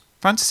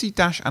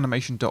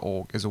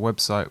Fantasy-animation.org is a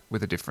website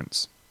with a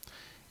difference.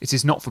 It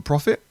is not for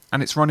profit,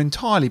 and it's run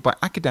entirely by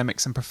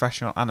academics and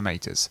professional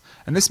animators,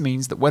 and this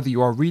means that whether you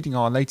are reading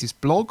our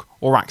latest blog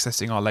or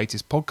accessing our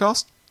latest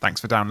podcast, thanks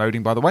for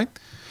downloading by the way,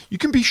 you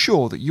can be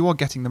sure that you are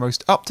getting the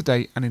most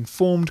up-to-date and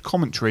informed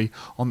commentary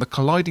on the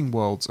colliding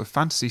worlds of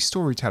fantasy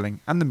storytelling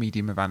and the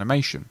medium of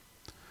animation.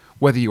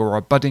 Whether you are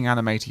a budding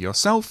animator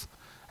yourself,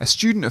 a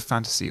student of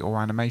fantasy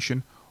or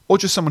animation, or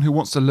just someone who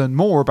wants to learn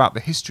more about the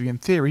history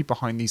and theory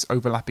behind these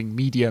overlapping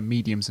media,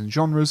 mediums and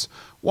genres,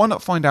 why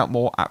not find out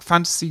more at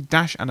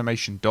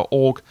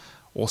fantasy-animation.org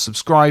or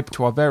subscribe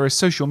to our various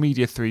social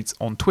media threads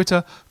on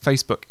Twitter,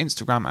 Facebook,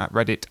 Instagram, at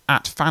Reddit,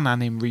 at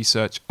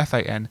FanAnimResearch,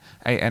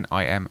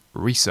 FANANIM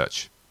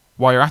Research.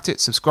 While you're at it,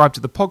 subscribe to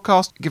the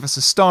podcast, give us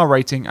a star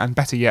rating, and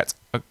better yet,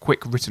 a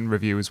quick written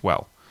review as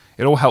well.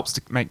 It all helps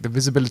to make the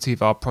visibility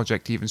of our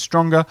project even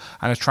stronger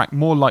and attract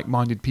more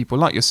like-minded people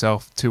like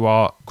yourself to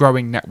our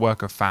growing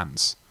network of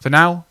fans. For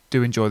now,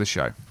 do enjoy the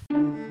show.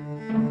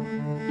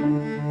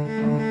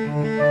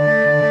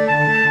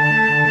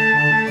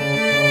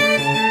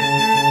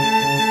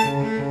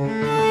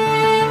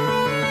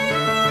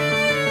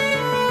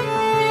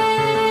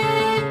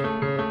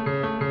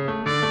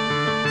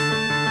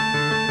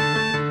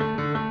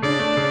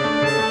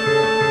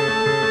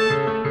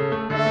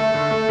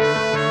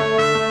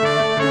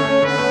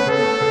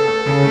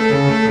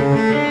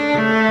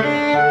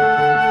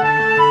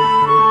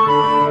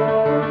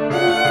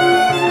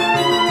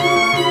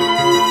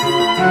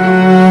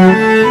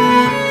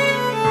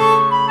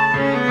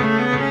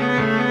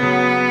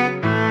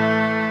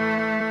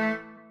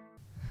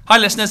 Hi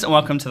listeners and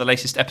welcome to the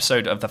latest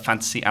episode of the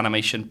Fantasy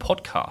Animation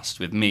Podcast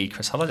with me,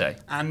 Chris Holliday.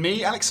 And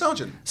me, Alex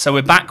Sargent. So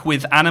we're back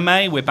with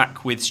anime, we're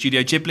back with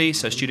Studio Ghibli.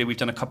 So Studio, we've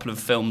done a couple of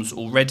films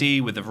already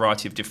with a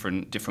variety of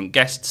different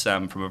guests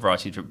from a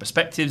variety of different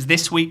perspectives.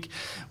 This week,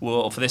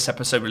 for this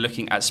episode, we're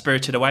looking at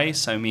Spirited Away.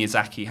 So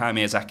Miyazaki, Hayao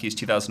Miyazaki's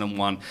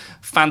 2001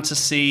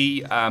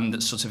 fantasy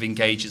that sort of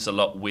engages a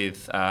lot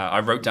with,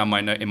 I wrote down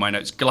in my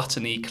notes,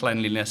 gluttony,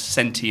 cleanliness,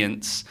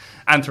 sentience,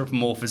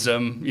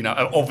 anthropomorphism. You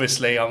know,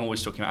 obviously, I'm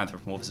always talking about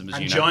anthropomorphism, as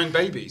and you know. Giant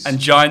babies. And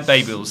giant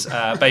babies,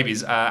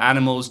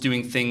 animals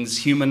doing things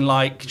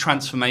human-like,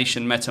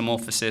 transformation,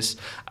 metamorphosis.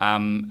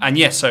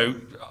 So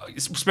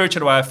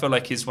Spirited Away, I feel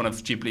like, is one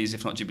of Ghibli's,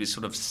 if not Ghibli's,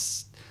 sort of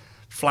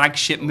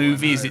flagship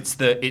movies.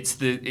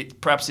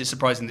 Perhaps it's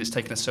surprising that it's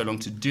taken us so long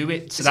to do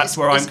it. So that's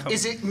where I'm coming.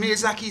 Is it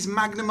Miyazaki's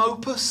magnum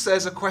opus?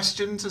 There's a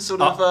question to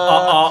sort of.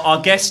 Our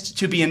guest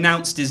to be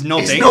announced is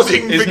nodding. He's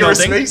nodding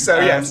vigorously. So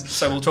yes.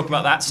 So we'll talk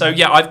about that. So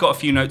yeah, I've got a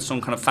few notes on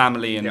kind of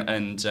family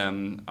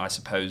and I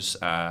suppose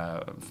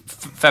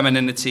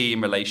femininity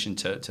in relation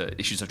to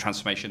issues of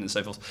transformation and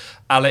so forth.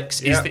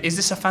 Alex, is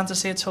this a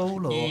fantasy at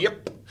all? Or?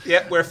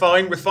 Yep, we're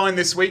fine. We're fine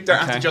this week. Don't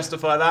have to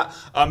justify that.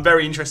 I'm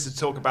very interested to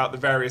talk about the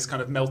various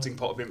kind of melting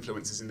pot of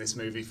influences in this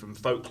movie, from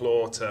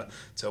folklore to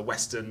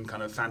Western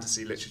kind of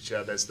fantasy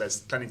literature.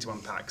 There's plenty to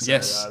unpack. So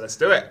yes. Let's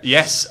do it.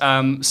 Yes.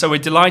 So we're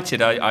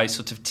delighted. I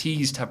sort of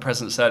teased her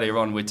presence earlier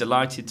on. We're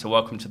delighted to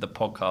welcome to the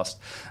podcast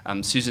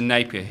Susan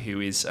Napier,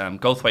 who is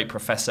Goldthwaite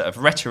Professor of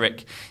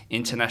Rhetoric,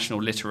 International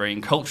Literary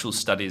and Cultural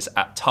Studies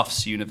at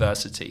Tufts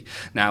University.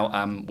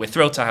 Now, we're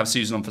thrilled to have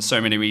Susan on for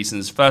so many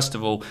reasons. First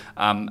of all,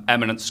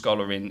 eminent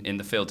scholar in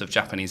the field of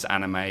Japanese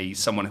anime,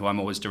 someone who I'm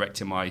always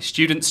directing my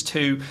students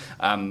to.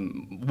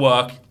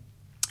 Work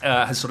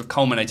has sort of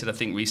culminated, I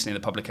think, recently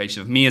in the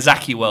publication of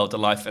Miyazaki World, A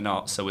Life in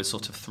Art. So we're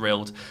sort of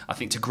thrilled, I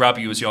think, to grab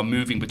you as you are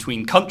moving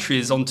between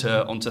countries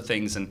onto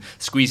things and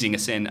squeezing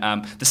us in.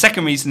 The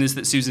second reason is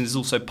that Susan is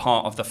also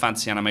part of the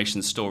Fantasy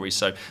Animation story.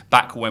 So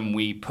back when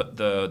we put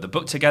the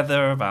book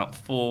together about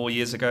 4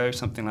 years ago,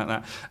 something like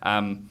that,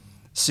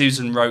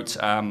 Susan wrote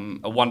a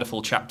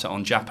wonderful chapter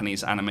on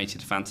Japanese animated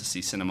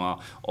fantasy cinema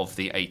of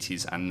the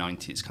 80s and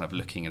 90s, kind of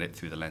looking at it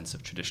through the lens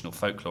of traditional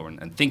folklore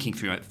and thinking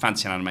through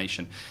fantasy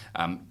animation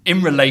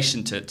in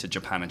relation to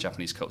Japan and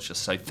Japanese culture.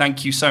 So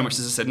thank you so much,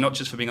 as I said, not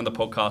just for being on the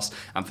podcast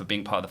and for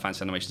being part of the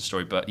fantasy animation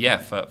story, but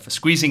for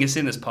squeezing us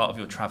in as part of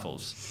your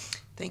travels.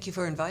 Thank you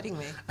for inviting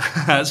me.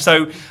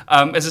 So,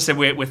 as I said,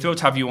 we're thrilled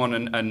to have you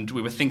on, and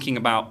we were thinking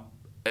about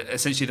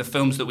essentially the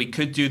films that we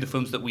could do, the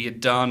films that we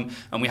had done,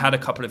 and we had a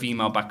couple of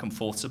email back and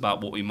forths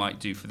about what we might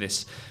do for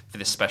this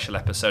special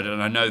episode.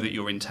 And I know that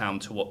you're in town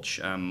to watch,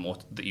 or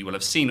that you will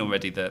have seen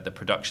already, the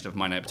production of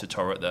My Neighbor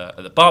Totoro at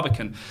the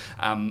Barbican.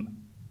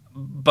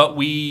 But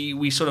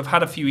we sort of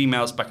had a few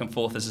emails back and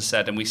forth, as I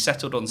said, and we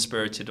settled on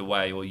Spirited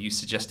Away, or you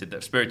suggested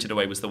that Spirited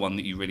Away was the one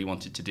that you really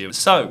wanted to do.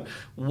 So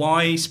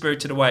why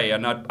Spirited Away?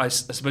 And I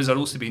suppose I'd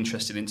also be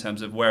interested in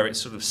terms of where it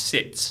sort of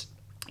sits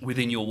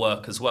within your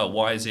work as well.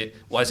 Why is it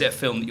a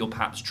film that you're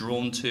perhaps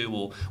drawn to,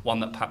 or one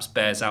that perhaps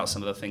bears out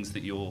some of the things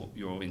that you're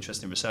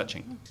interested in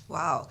researching?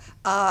 Wow.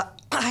 I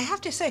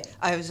have to say,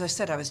 as I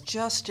said, I was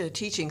just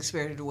teaching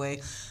Spirited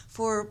Away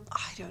for,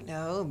 I don't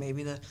know,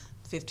 maybe the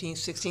 15th,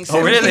 16th, 17th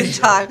Oh, really?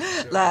 time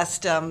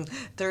last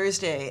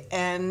Thursday.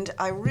 And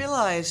I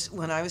realized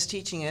when I was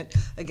teaching it,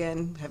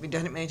 again, having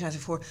done it many times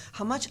before,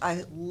 how much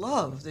I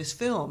love this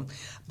film.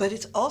 But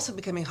it's also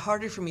becoming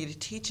harder for me to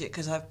teach it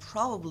because I've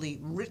probably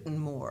written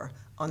more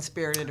on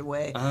Spirited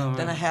Away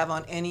than I have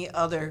on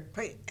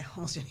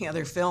almost any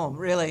other film,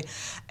 really.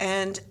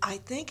 And I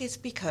think it's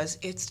because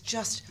it's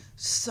just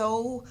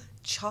so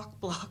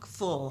chock-block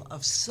full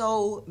of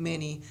so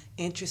many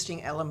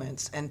interesting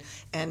elements and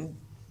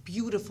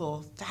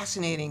beautiful,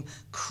 fascinating,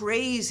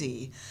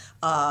 crazy,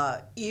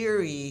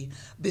 eerie,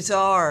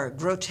 bizarre,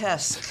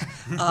 grotesque,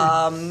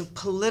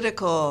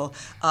 political,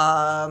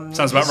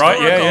 sounds about right.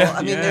 Yeah.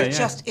 I mean,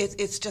 yeah,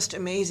 it's just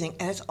amazing,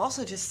 and it's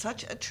also just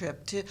such a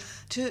trip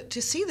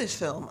to see this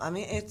film. I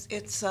mean,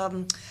 it's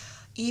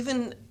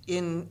even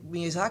in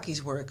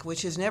Miyazaki's work,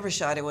 which has never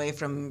shied away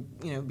from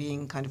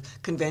being kind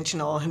of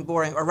conventional and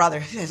boring, or rather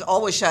has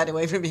always shied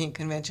away from being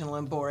conventional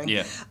and boring.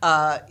 Yeah.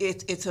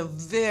 It's a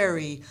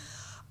very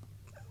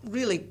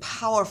really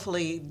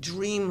powerfully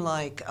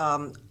dreamlike,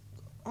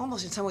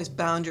 almost in some ways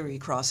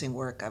boundary-crossing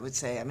work, I would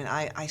say. I mean,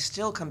 I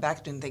still come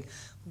back to it and think,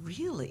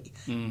 really?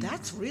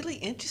 That's really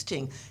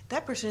interesting.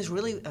 That person is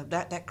really,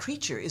 that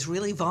creature is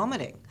really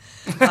vomiting.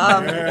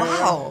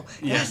 Wow.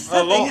 Yes.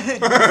 A lot.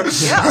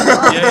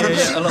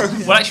 Yeah, a lot.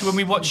 Well, actually, when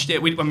we watched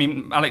it,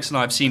 Alex and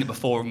I have seen it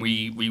before, and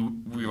we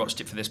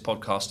watched it for this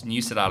podcast, and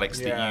you said, Alex,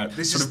 that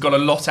you sort of got a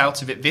lot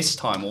out of it this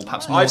time, or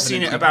perhaps more. I've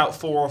seen it about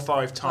 4 or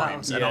 5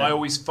 times, Wow. and Yeah. I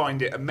always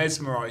find it a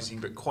mesmerising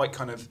but quite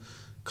kind of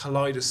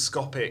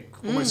kaleidoscopic,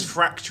 almost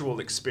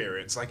fractal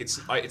experience. Like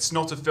it's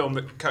not a film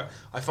that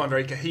I find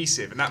very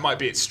cohesive, and that might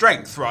be its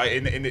strength, right?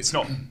 And it's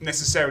not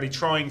necessarily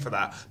trying for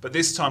that. But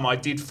this time, I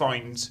did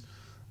find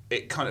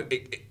it kind of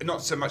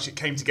not so much it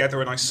came together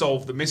and I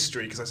solved the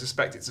mystery, because I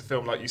suspect it's a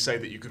film, like you say,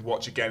 that you could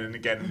watch again and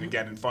again and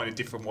again and find a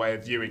different way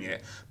of viewing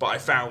it. But I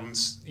found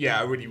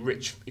a really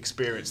rich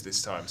experience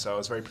this time, so I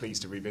was very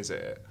pleased to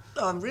revisit it.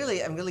 Oh, I'm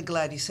really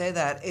glad you say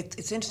that.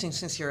 It's interesting,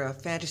 since you're a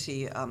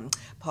fantasy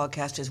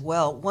podcast as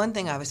well. One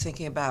thing I was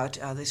thinking about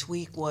this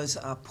week was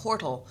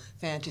Portal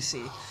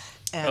fantasy.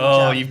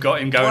 And, you've got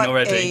him going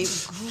already.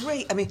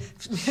 I mean,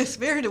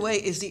 Spirited Away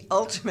is the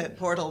ultimate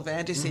Portal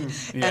fantasy.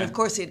 Yeah. And of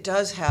course it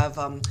does have,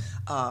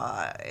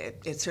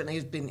 it certainly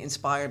has been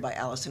inspired by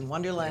Alice in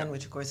Wonderland,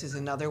 which of course is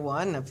another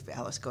one of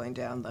Alice going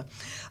down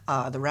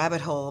the rabbit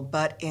hole.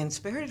 But in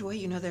Spirited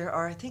Away, there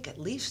are, I think, at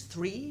least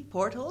 3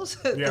 portals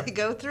that they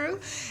go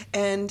through.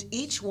 And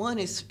each one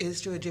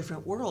is to a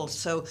different world.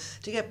 So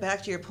to get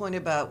back to your point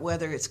about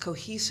whether it's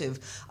cohesive,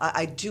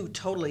 I do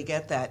totally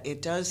get that.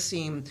 It does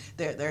seem,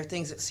 there are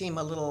things that seem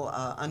a little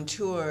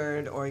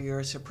untoward, or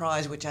you're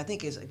surprised, which I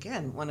think is,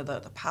 again, one of the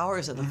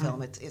powers of the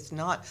film. It's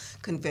not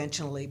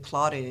conventionally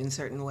plotted in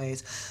certain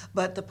ways.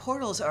 But the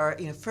portals are,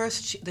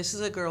 first, this is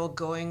a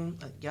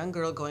young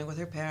girl going with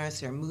her parents.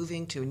 They're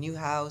moving to a new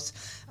house,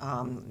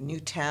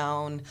 new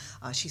town.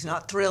 She's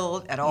not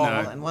thrilled at all.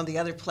 No. And one of the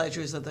other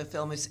pleasures of the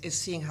film is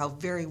seeing how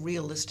very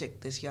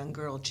realistic this young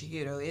girl,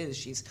 Chihiro, is.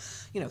 She's,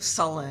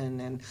 sullen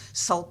and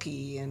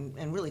sulky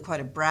and really quite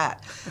a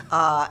brat.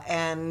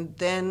 And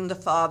then the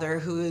father,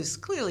 who is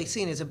clearly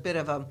seen as a bit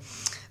of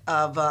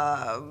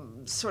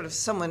sort of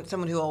someone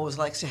who always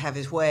likes to have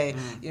his way,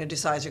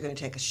 decides they're going to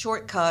take a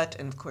shortcut.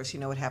 And of course,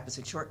 what happens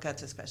in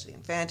shortcuts, especially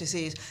in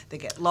fantasies, they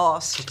get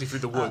lost. Particularly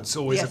through the woods,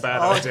 always yes, a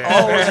bad idea.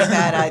 Always a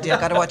bad idea.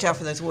 Got to watch out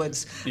for those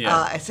woods.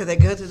 Yeah. So they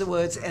go through the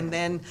woods, and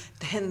then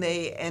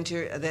they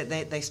enter.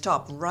 They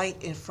stop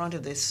right in front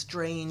of this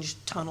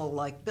strange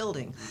tunnel-like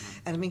building,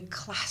 and I mean,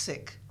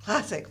 classic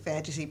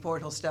fantasy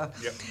portal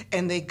stuff. Yep.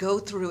 And they go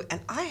through,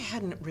 and I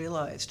hadn't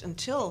realized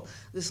until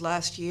this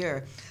last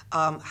year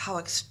how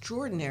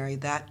extraordinary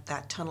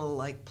that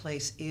tunnel-like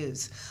place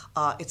is.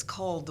 It's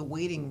called the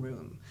Waiting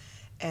Room,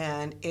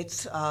 and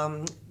it's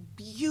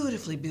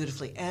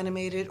beautifully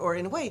animated, or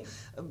in a way,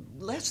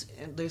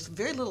 there's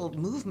very little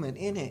movement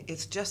in it.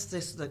 It's just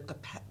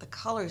the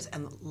colors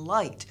and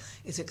light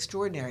is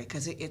extraordinary,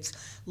 because it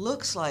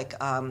looks like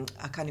a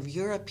kind of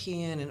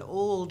an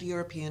old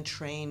European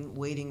train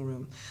waiting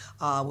room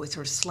with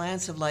sort of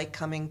slants of light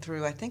coming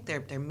through. I think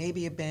there may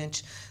be a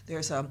bench.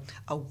 There's a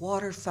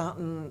water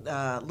fountain,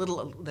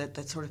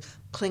 that sort of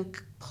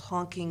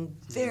plonking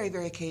very,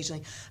 very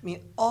occasionally. I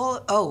mean,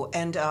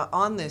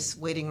 on this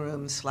waiting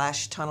room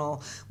 /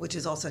 tunnel, which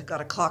has also got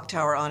a clock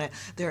tower on it,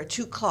 there are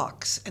 2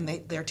 clocks, and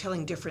they're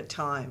telling different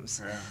times.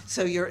 Yeah.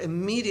 So you're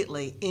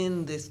immediately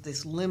in this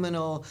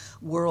liminal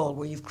world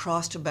where you've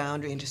crossed a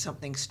boundary into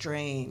something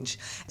strange.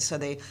 So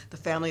the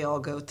family all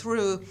go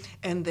through,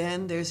 and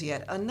then there's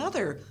yet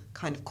another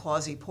kind of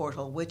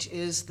quasi-portal, which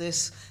is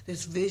this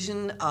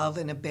vision of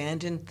an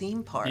abandoned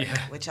theme park,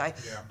 which I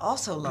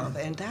also love.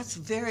 And that's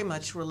very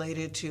much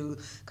related to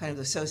kind of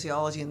the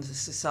sociology and the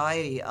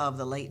society of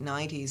the late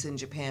 90s in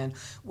Japan,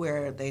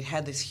 where they'd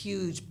had this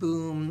huge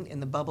boom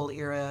in the bubble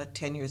era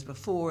 10 years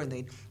before, and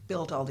they'd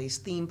built all these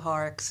theme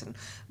parks and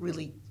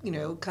really,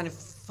 kind of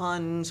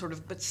fun, sort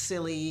of but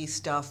silly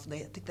stuff. I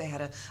think they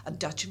had a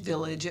Dutch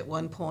village at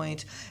one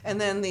point, and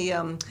then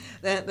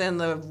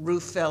the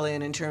roof fell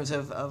in terms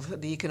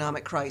of the economic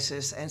economic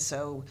crisis, and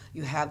so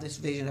you have this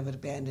vision of an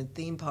abandoned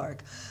theme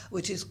park,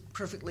 which is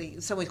perfectly,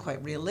 in some ways,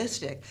 quite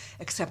realistic,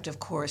 except, of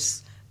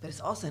course, but it's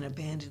also an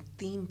abandoned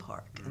theme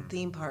park. And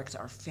theme parks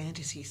are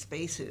fantasy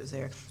spaces.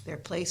 They're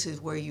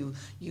places where you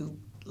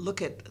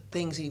look at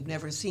things you've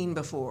never seen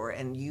before,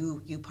 and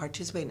you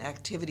participate in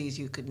activities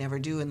you could never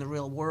do in the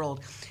real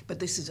world. But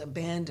this is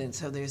abandoned,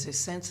 so there's a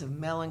sense of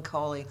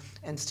melancholy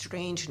and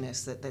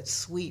strangeness that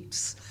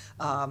sweeps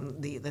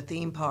the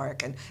theme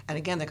park. And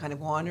again, they're kind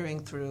of wandering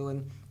through,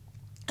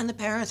 and the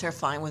parents are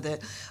fine with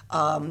it,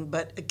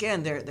 but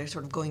again, they're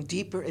sort of going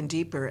deeper and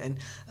deeper. And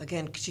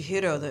again,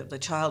 Chihiro, the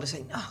child, is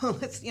saying, "No,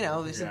 this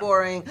is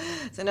boring.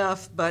 It's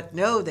enough." But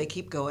no, they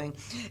keep going,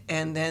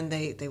 and then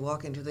they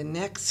walk into the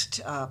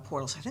next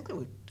portal. So I think there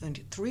were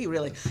three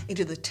really,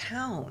 into the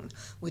town,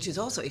 which is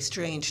also a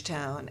strange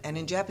town. And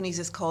in Japanese,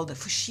 it's called the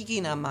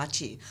Fushigi na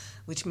Machi,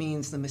 which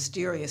means the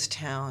mysterious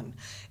town.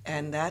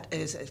 And that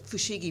is,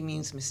 Fushigi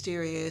means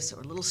mysterious or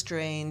a little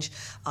strange.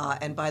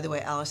 And by the way,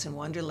 Alice in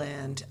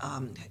Wonderland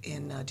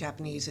in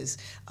Japanese is,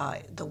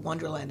 the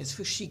Wonderland is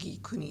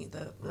Fushigi Kuni,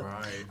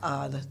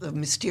 the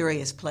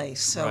mysterious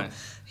place. So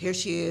here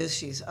she is,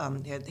 she's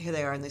here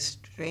they are in this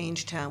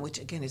strange town, which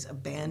again is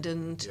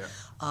abandoned.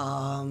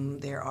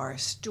 There are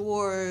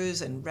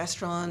stores and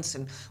restaurants,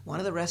 and one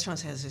of the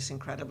restaurants has this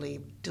incredibly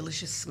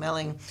delicious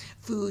smelling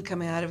food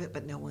coming out of it,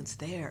 but no one's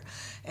there.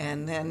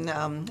 And then,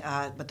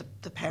 but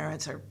the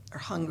parents are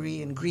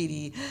hungry and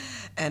greedy.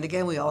 And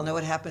again, we all know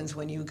what happens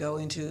when you go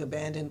into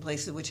abandoned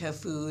places which have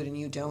food and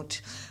you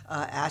don't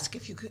ask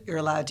if you're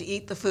allowed to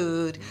eat the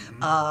food.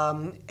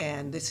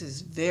 And this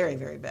is very,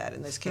 very bad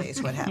in this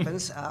case, what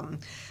happens.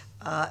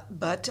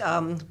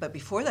 But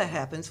before that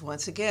happens,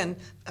 once again,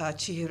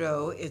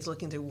 Chihiro is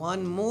looking through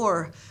one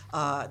more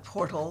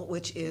portal,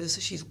 which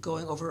is she's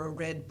going over a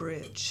red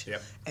bridge.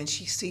 And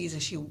she sees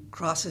as she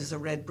crosses the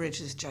red bridge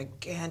this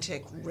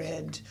gigantic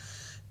red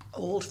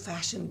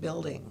old-fashioned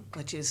building,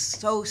 which is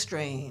so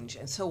strange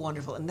and so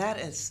wonderful. And that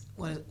is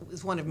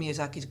one of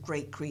Miyazaki's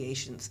great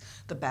creations.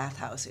 The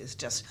bathhouse is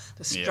just,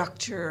 the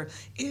structure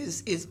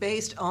is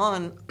based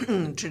on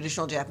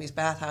traditional Japanese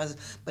bathhouses,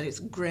 but it's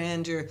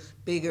grander,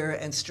 bigger,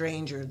 and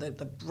stranger.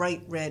 The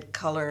bright red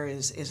color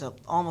is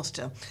almost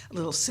a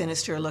little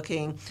sinister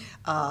looking,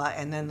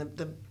 and then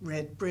the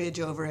red bridge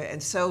over it.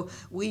 And so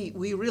we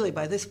really,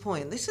 by this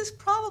point, this is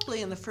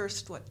probably in the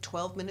first,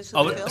 12 minutes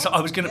of the film? So I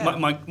was going to,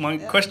 my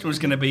question was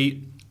going to be,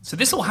 so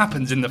this all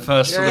happens in the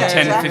first sort of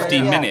 10,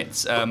 15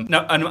 minutes. And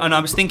I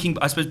was thinking,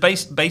 I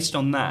suppose, based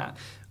on that,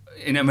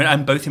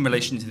 and both in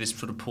relation to this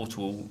sort of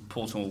portal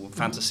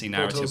fantasy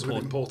narrative.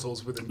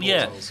 Portals within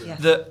portals.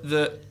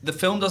 The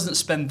film doesn't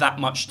spend that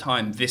much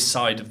time this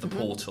side of the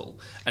portal.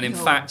 And in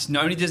fact,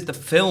 not only does the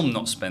film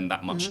not spend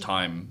that much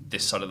time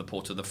this side of the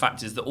portal, the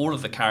fact is that all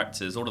of the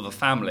characters, all of the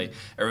family,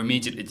 are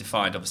immediately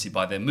defined, obviously,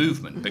 by their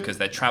movement, because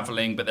they're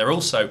travelling, but they're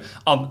also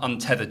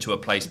untethered to a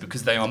place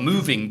because they are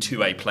moving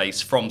to a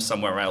place from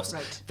somewhere else.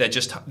 Right. They're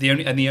just the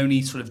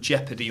only sort of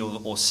jeopardy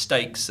or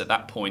stakes at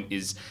that point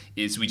is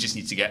we just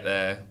need to get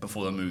there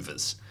before the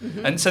movers.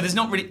 And so there's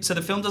not really, so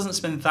the film doesn't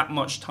spend that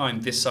much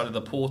time this side of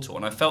the portal,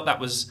 and I felt that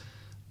was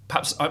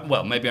perhaps,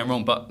 maybe I'm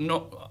wrong, but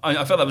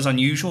I felt that was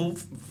unusual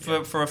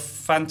for a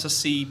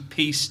fantasy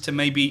piece to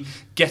maybe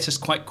get us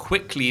quite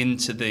quickly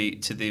into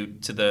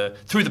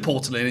through the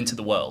portal and into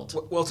the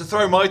world. Well, to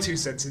throw my 2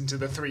 cents into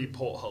the 3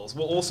 portholes,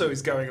 what also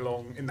is going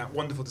along in that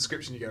wonderful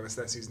description you gave us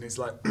there, Susan, is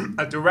like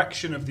a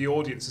direction of the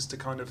audience as to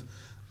kind of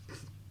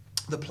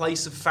the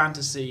place of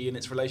fantasy in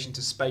its relation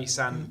to space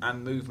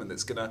and movement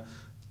that's going to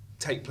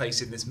take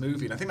place in this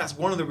movie. And I think that's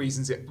one of the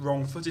reasons it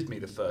wrong-footed me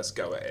the first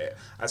go at it,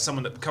 as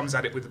someone that comes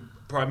at it with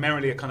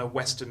primarily a kind of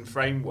Western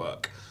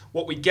framework.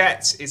 What we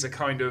get is a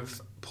kind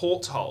of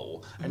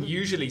porthole, and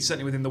usually,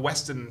 certainly within the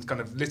Western kind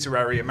of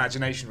literary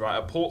imagination, right,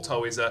 a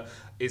porthole is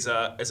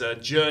a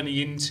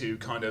journey into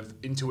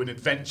an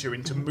adventure,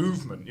 into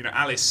movement. You know,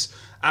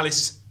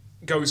 Alice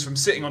goes from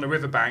sitting on a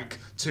riverbank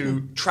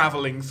to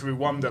travelling through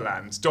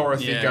Wonderland.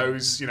 Dorothy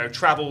goes,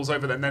 travels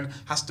over there and then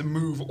has to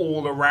move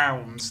all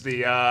around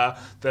the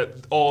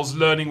Oz,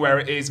 learning where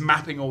it is,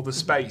 mapping all the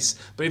space.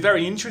 But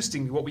very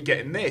interestingly, what we get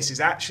in this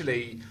is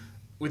actually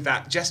with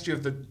that gesture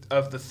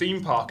of the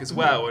theme park as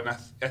well. And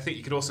I think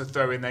you could also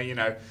throw in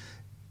there,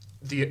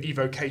 the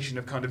evocation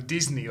of kind of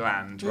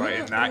Disneyland, right,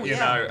 in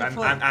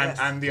that,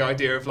 and the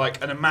idea of like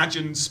an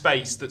imagined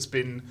space that's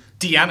been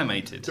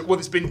de-animated. Well,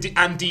 it's been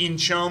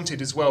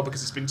de-enchanted as well,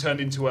 because it's been turned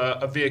into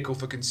a vehicle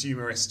for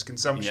consumerist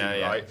consumption,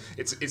 right?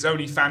 It's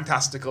only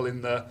fantastical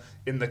in the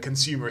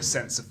consumerist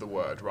sense of the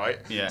word, right?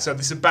 Yeah. So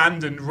this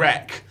abandoned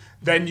wreck.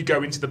 Then you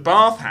go into the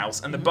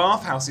bathhouse, and the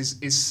bathhouse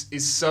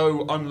is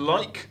so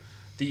unlike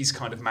these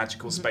kind of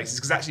magical spaces,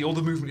 because actually all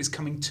the movement is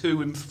coming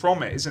to and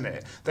from it, isn't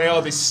it? They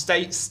are this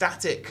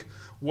static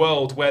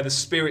world where the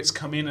spirits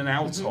come in and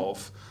out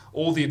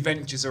all the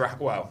adventures are,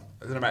 well,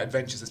 I don't know about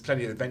adventures, there's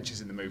plenty of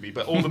adventures in the movie,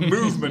 but all the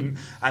movement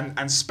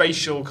and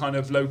spatial kind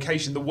of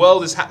location, the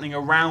world is happening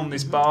around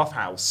this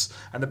bathhouse,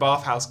 and the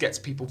bathhouse gets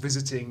people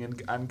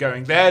visiting and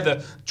going. They're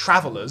the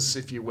travellers,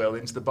 if you will,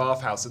 into the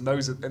bathhouse, and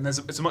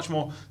it's a much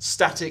more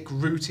static,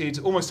 rooted,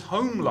 almost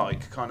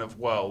home-like kind of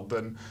world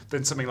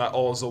than something like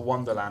Oz or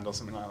Wonderland or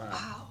something like that.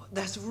 Wow,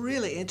 that's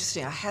really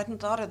interesting. I hadn't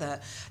thought of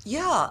that.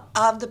 Yeah,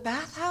 the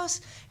bathhouse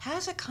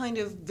has a kind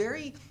of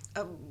very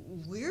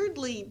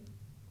weirdly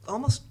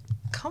almost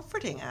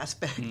comforting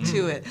aspect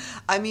to it.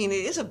 I mean,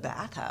 it is a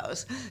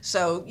bathhouse,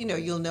 so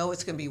you'll know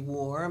it's going to be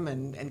warm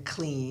and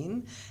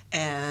clean,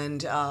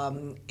 and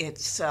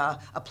it's a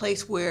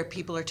place where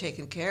people are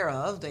taken care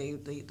of.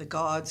 The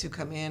gods who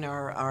come in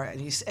are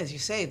and as you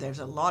say, there's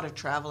a lot of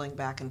traveling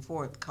back and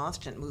forth,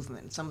 constant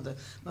movement. And some of the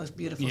most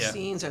beautiful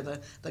scenes are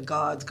the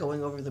gods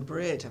going over the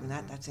bridge. I mean,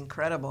 that's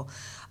incredible.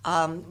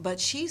 But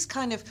she's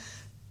kind of,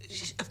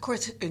 of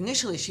course,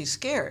 initially she's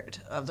scared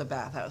of the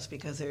bathhouse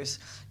because there's,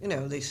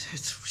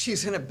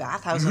 she's in a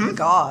bathhouse of the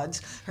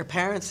gods. Her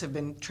parents have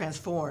been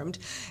transformed,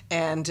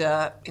 and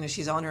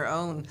she's on her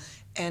own.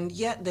 And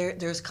yet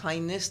there's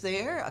kindness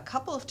there. A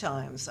couple of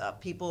times,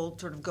 people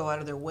sort of go out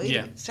of their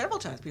way. Several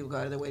times, people go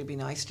out of their way to be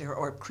nice to her,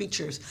 or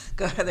creatures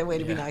go out of their way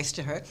to be nice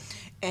to her.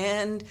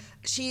 And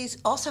she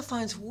also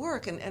finds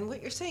work. And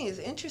what you're saying is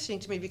interesting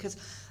to me because,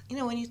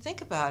 when you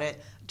think about it,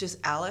 does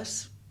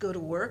Alice go to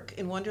work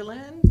in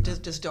Wonderland?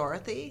 Does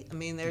Dorothy? I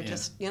mean, they're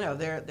just,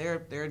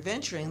 they're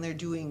adventuring. They're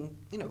doing,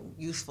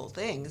 useful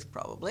things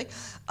probably.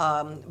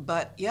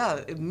 But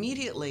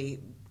immediately,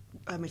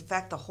 in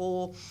fact, the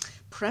whole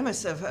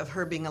premise of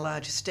her being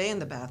allowed to stay in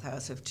the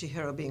bathhouse, of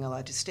Chihiro being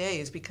allowed to stay,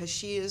 is because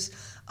she is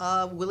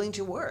willing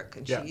to work,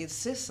 and she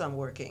insists on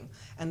working.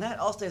 And that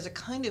also, there's a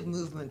kind of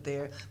movement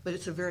there, but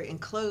it's a very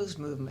enclosed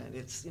movement.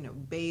 It's,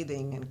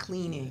 bathing and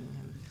cleaning.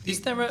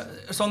 Is there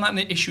so on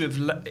that issue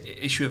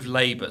of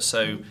labour?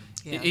 So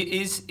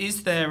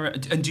is there,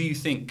 and do you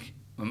think,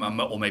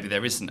 or maybe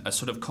there isn't, a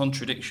sort of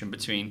contradiction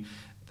between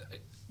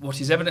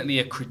what is evidently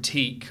a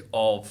critique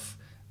of,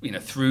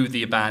 through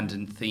the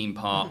abandoned theme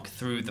park,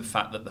 through the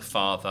fact that the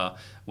father,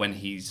 when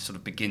he sort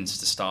of begins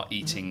to start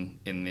eating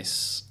in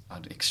this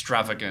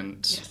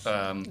extravagant,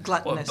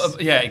 gluttonous.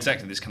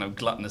 Exactly, this kind of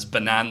gluttonous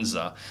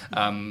bonanza,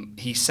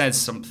 he says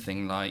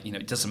something like,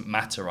 it doesn't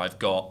matter, I've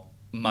got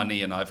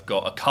money and I've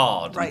got a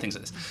card and things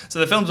like this. So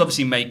the film's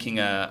obviously making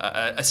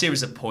a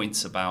series of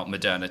points about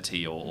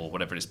modernity or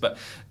whatever it is. But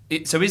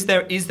so is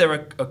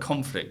there a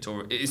conflict,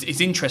 or it's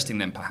interesting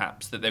then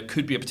perhaps that there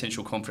could be a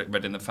potential conflict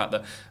read in the fact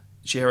that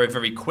Chihiro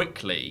very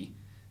quickly,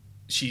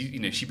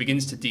 she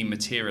begins to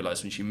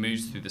dematerialize when she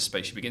moves through the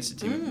space. She begins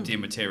to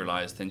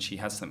dematerialize. Then she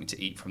has something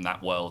to eat from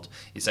that world,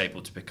 is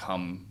able to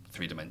become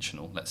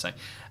three-dimensional, let's say,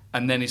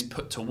 and then is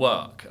put to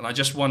work. And I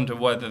just wonder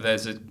whether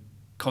there's a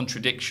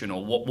contradiction,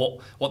 or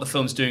what the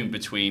film's doing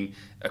between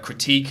a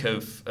critique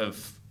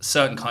of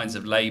certain kinds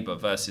of labour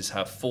versus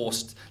her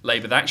forced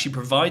labour that actually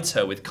provides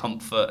her with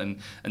comfort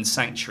and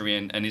sanctuary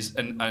and is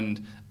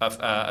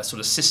a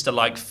sort of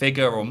sister-like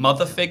figure or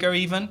mother figure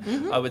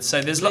even. I would say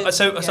there's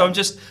so I'm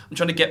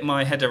trying to get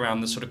my head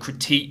around the sort of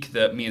critique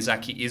that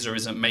Miyazaki is or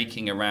isn't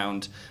making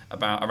around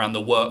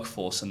the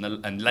workforce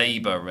and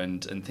labour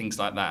and things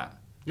like that.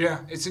 Yeah,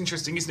 it's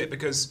interesting, isn't it?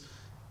 Because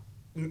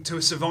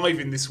to survive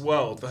in this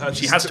world, for her,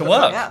 she has to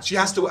work. She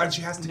has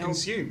to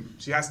consume.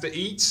 She has to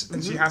eat,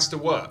 and she has to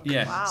work.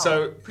 Yeah. Wow.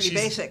 So pretty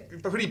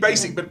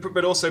basic,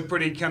 but also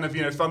pretty kind of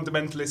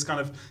fundamentalist kind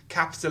of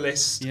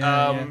capitalist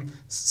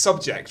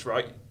subject,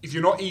 right? If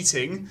you're not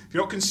eating, if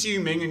you're not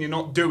consuming, and you're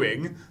not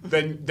doing,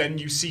 then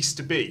you cease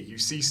to be. You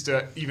cease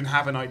to even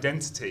have an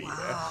identity.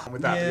 Wow. And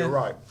with that, you're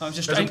right. I'm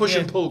just There's a push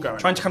and pull going.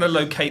 Trying to kind of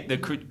locate the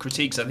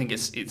critiques. I think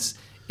it's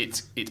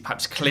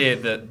perhaps clear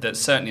that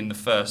certainly in the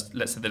first,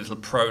 let's say the little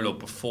prologue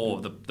before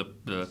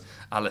the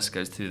Alice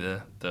goes through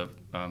the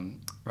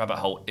rabbit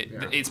hole,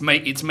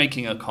 it's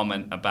making a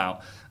comment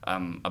about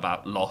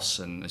loss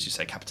and, as you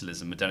say,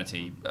 capitalism,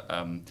 modernity,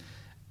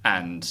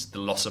 and the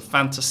loss of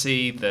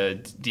fantasy, the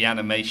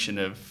de-animation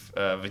of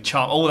a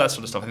charm, all that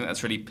sort of stuff. I think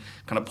that's really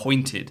kind of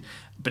pointed.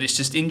 But it's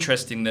just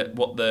interesting that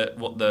what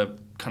the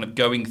kind of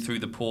going through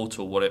the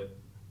portal, what it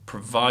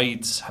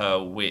provides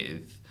her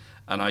with.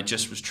 And I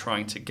just was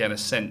trying to get a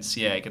sense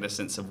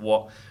of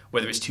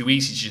whether it's too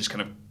easy to just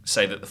kind of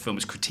say that the film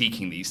is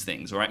critiquing these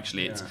things, or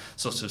actually it's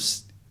sort of,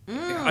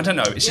 I don't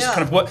know, it's just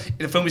kind of what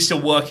the film is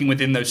still working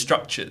within those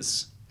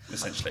structures,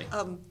 essentially.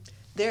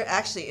 There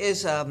actually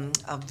is a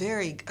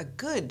very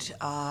good,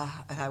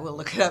 and I will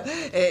look it up,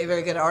 a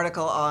very good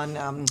article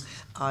on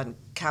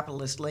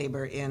capitalist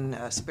labor in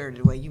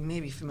Spirited Away. You may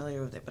be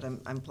familiar with it, but I'm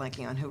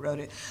blanking on who wrote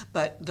it.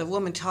 But the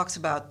woman talks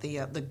about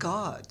the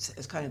gods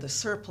as kind of the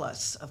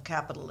surplus of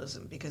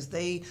capitalism, because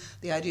the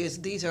idea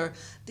is these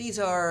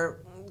are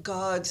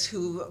gods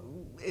who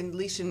at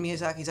least in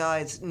Miyazaki's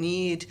eyes,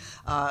 need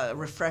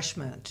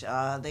refreshment.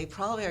 They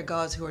probably are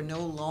gods who are no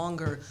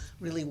longer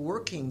really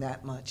working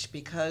that much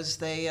because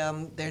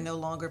they're no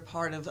longer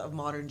part of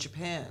modern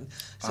Japan.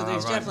 So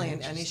there's definitely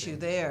an issue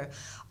there.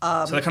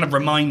 So they're kind of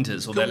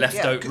reminders, or they're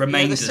leftover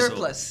remainders. The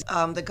surplus.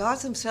 The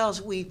gods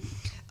themselves, we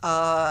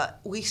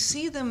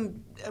see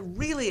them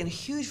really in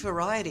huge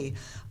variety,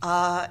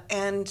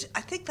 and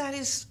I think that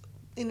is,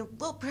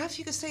 perhaps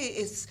you could say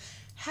it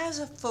has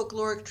a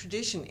folkloric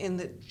tradition in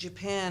that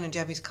Japan and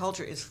Japanese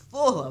culture is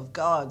full of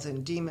gods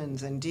and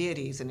demons and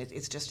deities, and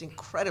it's just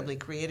incredibly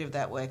creative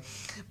that way.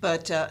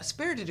 But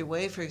Spirited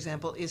Away, for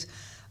example, is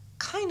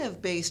kind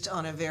of based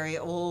on a very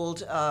old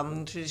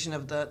tradition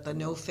of the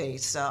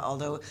no-face,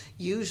 although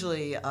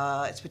usually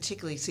it's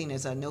particularly seen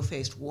as a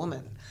no-faced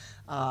woman.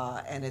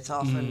 And it's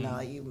often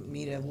you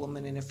meet a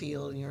woman in a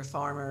field and you're a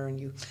farmer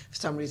and for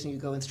some reason you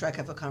go and strike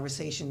up a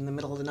conversation in the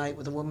middle of the night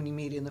with a woman you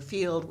meet in the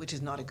field, which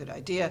is not a good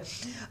idea.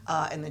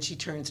 And then she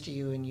turns to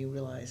you and you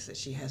realize that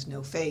she has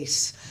no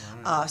face.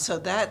 Right. So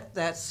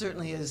that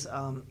certainly is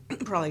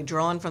probably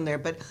drawn from there.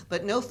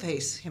 But No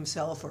Face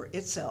himself or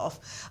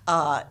itself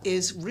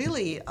is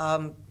really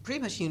pretty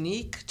much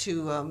unique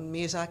to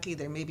Miyazaki.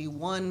 There may be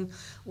one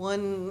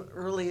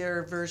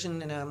earlier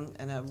version in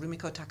a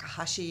Rumiko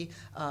Takahashi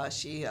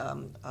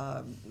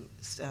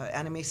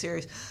anime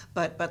series,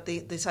 but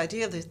this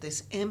idea of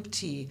this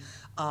empty,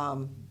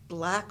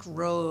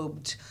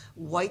 black-robed,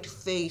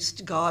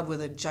 white-faced god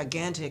with a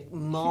gigantic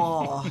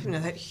maw,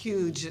 that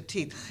huge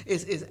teeth,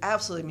 is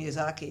absolutely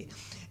Miyazaki.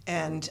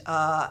 And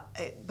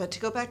but to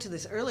go back to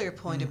this earlier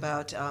point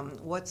about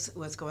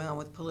what's going on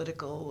with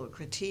political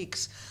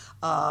critiques,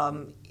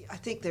 I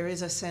think there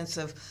is a sense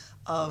of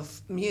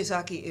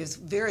Miyazaki is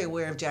very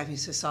aware of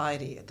Japanese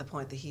society at the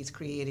point that he's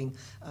creating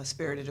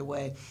Spirited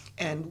Away.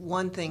 And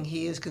one thing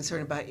he is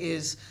concerned about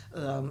is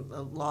a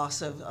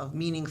loss of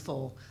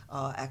meaningful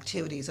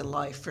activities in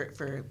life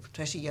for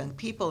especially young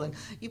people. And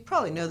you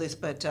probably know this,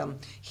 but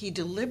he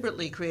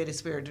deliberately created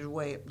Spirited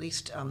Away, at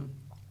least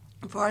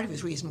part of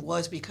his reason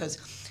was because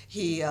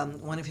he,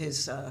 one of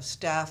his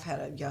staff had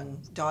a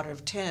young daughter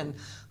of 10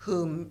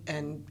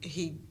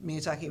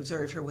 Miyazaki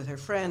observed her with her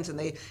friends, and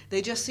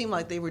they just seemed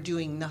like they were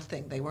doing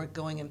nothing. They weren't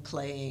going and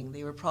playing.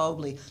 They were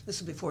probably, this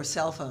was before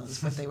cell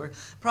phones, but they were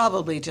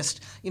probably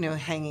just,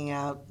 hanging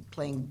out,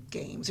 playing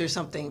games or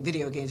something,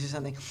 video games or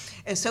something.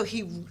 And so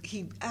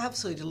he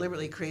absolutely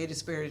deliberately created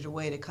Spirited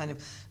Away to kind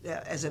of,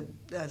 as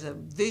a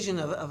vision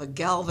of a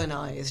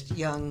galvanized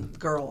young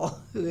girl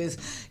who is,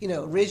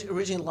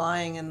 originally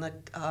lying in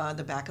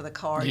the back of the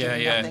car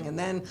doing nothing, and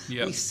then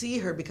we see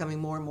her becoming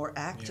more and more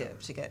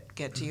active to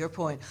get to your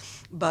point.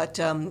 But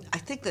I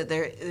think that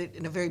there,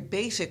 in a very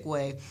basic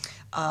way,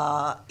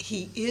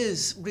 he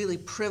is really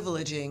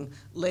privileging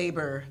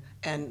labor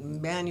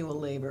and manual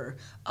labor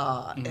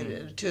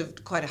to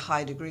quite a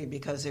high degree,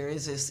 because there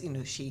is this,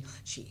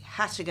 she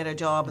has to get a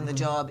job, and the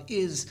job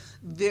is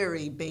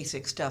very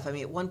basic stuff. I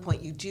mean, at one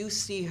point you do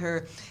see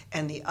her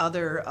and the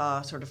other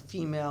sort of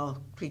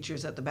female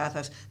creatures at the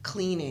bathhouse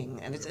cleaning,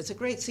 and it's a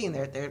great scene.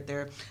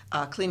 They're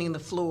cleaning the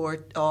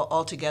floor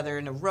all together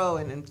in a row,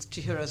 and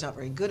Chihiro's not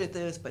very good at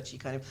this, but she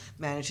kind of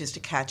manages to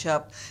catch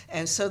up.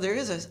 And so there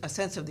is a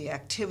sense of the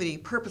activity,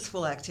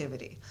 purposeful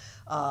activity,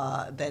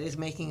 that is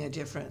making a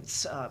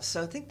difference.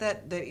 So I think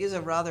that there is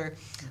a rather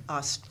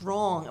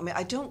strong,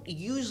 I don't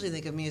usually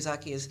think of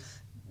Miyazaki as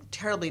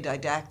terribly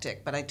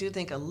didactic, but I do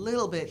think a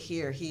little bit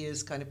here he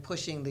is kind of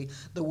pushing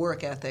the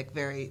work ethic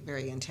very,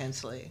 very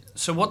intensely.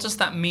 So what does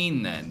that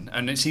mean then?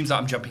 And it seems like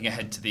I'm jumping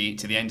ahead to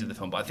the end of the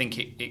film, but I think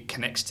it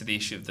connects to the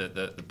issue of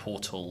the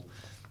portal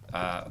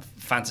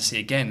fantasy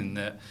again, in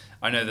that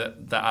I know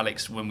that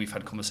Alex, when we've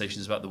had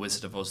conversations about The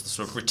Wizard of Oz, the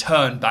sort of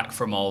return back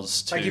from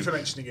Oz to... Thank you for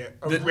mentioning it.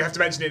 We have to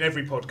mention it in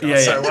every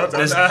podcast. So well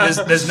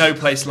done. There's no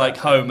place like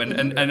home.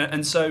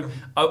 And so,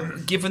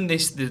 given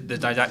this, the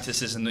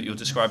didacticism that you're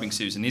describing,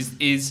 Susan,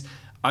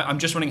 I'm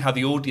just wondering how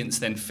the audience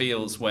then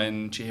feels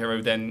when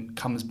Chihiro then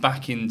comes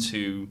back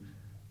into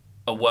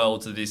a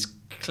world that is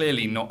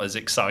clearly not as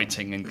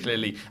exciting,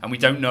 and we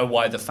don't know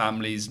why the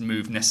families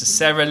move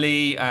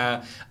necessarily.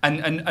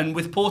 And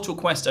with Portal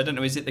Quest, I don't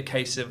know, is it the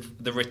case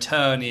of the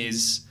return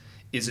is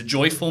a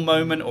joyful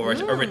moment, or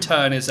a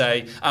return is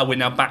we're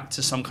now back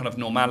to some kind of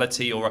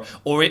normality, or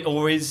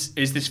is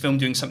this film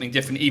doing something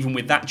different even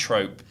with that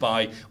trope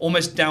by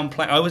almost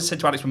downplaying? I always said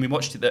to Alex when we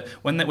watched it that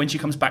when she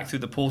comes back through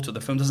the portal,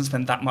 the film doesn't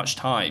spend that much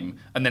time,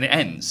 and then it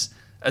ends.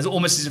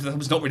 Almost as if I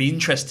was not really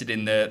interested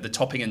in the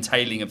topping and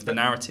tailing of the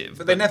narrative.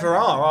 But they never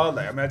are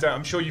they? I mean,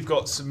 I'm sure you've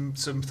got some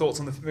thoughts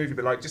on the movie,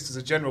 but like just as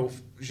a general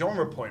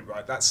genre point,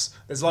 right?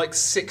 There's like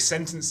 6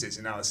 sentences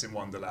in Alice in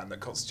Wonderland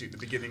that constitute the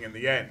beginning and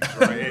the end,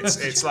 right?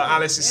 It's like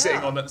Alice is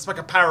sitting on it's like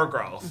a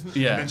paragraph, and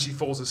then she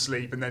falls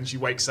asleep, and then she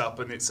wakes up,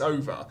 and it's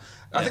over.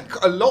 I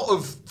think a lot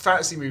of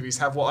fantasy movies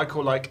have what I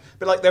call they're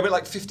a bit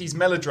like 50s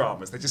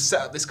melodramas. They just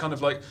set up this kind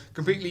of like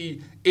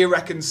completely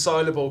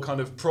irreconcilable kind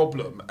of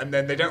problem, and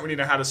then they don't really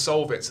know how to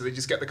solve bit, so they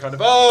just get the kind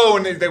of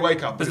and they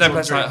wake up. There's no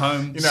place like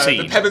home. You know, scene.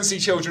 the Pevensey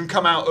children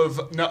come out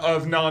of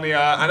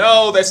Narnia,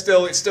 and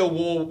it's still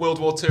World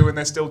War II, and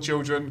they're still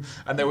children,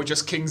 and they were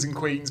just kings and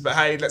queens. But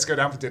hey, let's go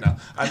down for dinner,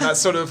 and that's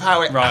sort of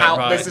how it.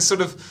 Right. There's this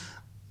sort of.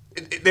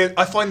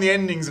 I find the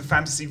endings of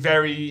fantasy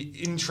very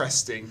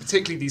interesting,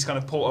 particularly these kind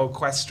of portal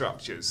quest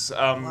structures.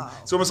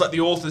 It's almost like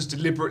the author's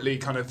deliberately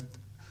kind of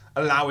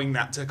allowing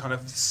that to kind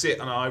of sit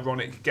on an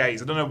ironic gaze.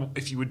 I don't know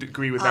if you would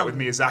agree with that with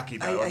Miyazaki,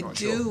 though. I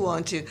do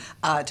want to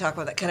talk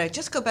about that. Can I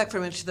just go back for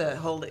a minute to the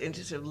whole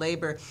interest of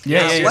labor?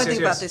 Yeah. One thing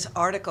about this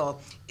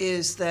article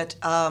is that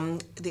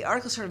the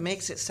article sort of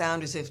makes it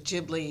sound as if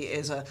Ghibli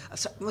is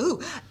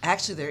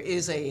actually there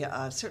is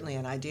certainly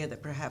an idea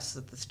that perhaps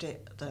that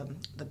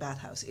the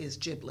bathhouse is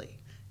Ghibli.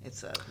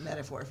 It's a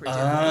metaphor for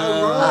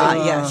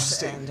Ghibli.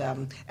 Yes, and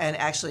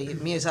actually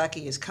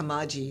Miyazaki is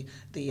Kamaji,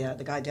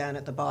 the guy down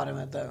at the bottom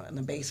in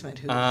the basement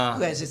who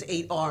has his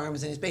 8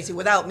 arms and is basically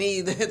without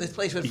me this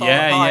place would fall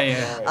apart.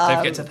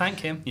 Don't get to thank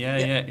him.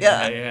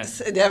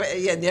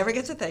 Never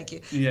get to thank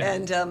you. Yeah.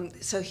 And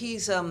so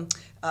he's so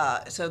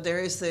there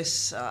is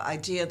this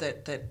idea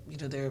that there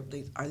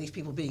are these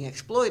people being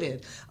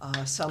exploited.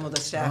 Some of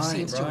the staff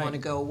seems to want to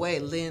go away.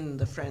 Lynn,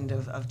 the friend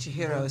of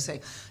Chihiro, is saying,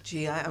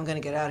 "Gee, I'm going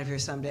to get out of here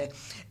someday."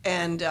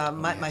 And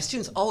my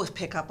students always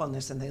pick up on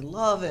this, and they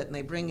love it, and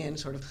they bring in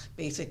sort of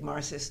basic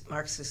Marxist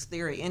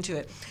theory into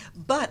it.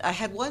 But I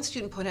had one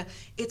student point out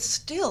it's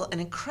still an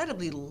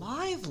incredibly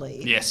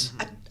lively,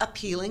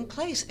 appealing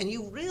place, and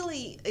you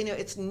really,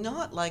 it's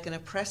not like an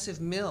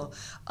oppressive mill.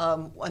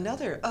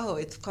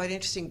 It's quite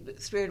interesting.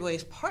 Spirited Away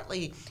is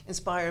partly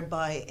inspired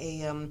by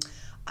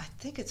I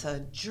think it's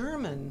a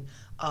German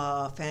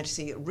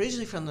fantasy,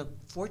 originally from the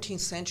 14th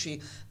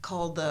century,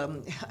 called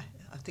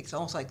I think it's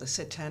almost like the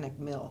Satanic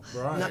Mill.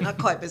 Right. Not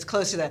quite, but it's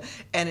close to that.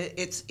 And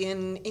it's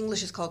in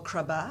English, it's called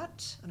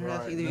Krabat. I don't know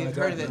if either of you have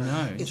heard of it.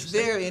 No, it's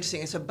very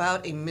interesting. It's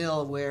about a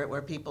mill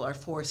where people are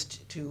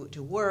forced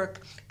to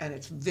work, and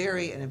it's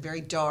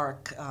very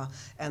dark,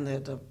 and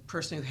the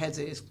person who heads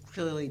it is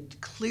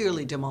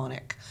clearly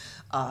demonic.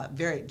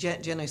 Very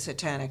generally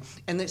satanic.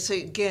 And so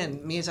again,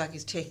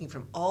 Miyazaki's taking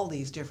from all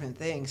these different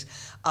things.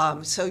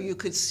 So you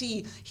could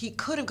see he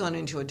could have gone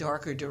into a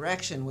darker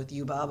direction with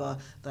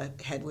Yubaba, the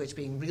head witch,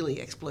 being really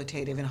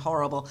exploitative and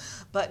horrible.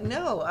 But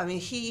no, I mean,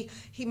 he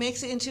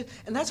makes it into,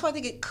 and that's why I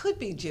think it could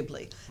be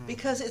Ghibli,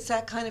 because it's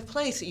that kind of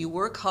place that you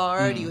work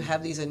hard, you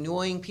have these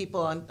annoying people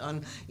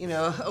on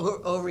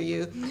over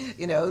you,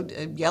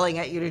 yelling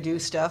at you to do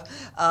stuff.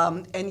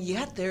 And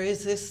yet there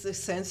is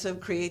this sense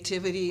of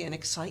creativity and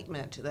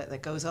excitement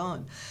that goes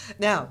on.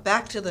 Now,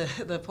 back to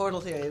the portal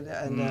theory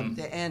and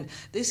the end.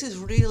 This is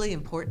really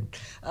important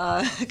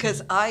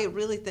because I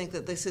really think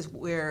that this is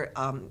where,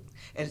 and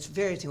it's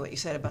very interesting what you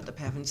said about the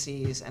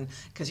Pevensies, and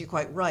because you're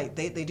quite right,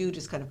 they do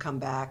just kind of come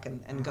back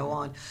and go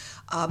on.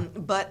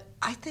 But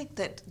I think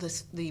that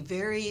the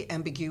very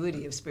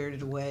ambiguity of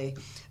Spirited Away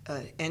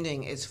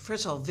ending is,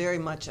 first of all, very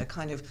much a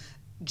kind of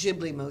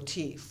Ghibli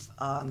motif,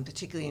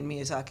 particularly in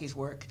Miyazaki's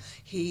work.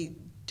 He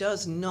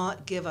does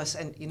not give us,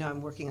 and I'm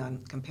working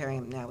on comparing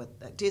him now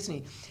with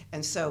Disney,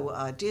 and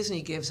so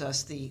Disney gives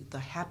us the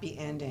happy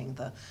ending,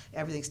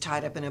 everything's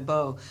tied up in a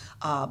bow,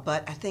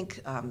 but I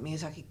think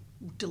Miyazaki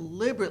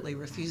deliberately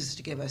refuses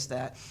to give us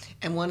that.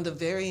 And one of the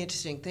very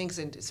interesting things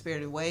in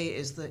Spirited Away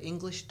is the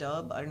English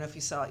dub. I don't know if you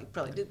saw it. You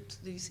probably did.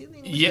 Did you see the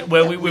English dub?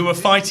 Well, we were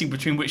fighting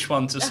between which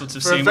one to sort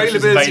of for see which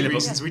was availability available.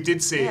 reasons, we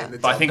did see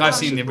it. But I think I've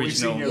seen the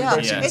original.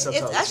 It's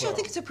actually, I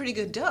think it's a pretty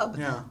good dub.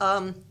 Yeah.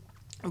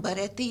 But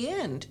at the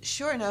end,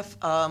 sure enough,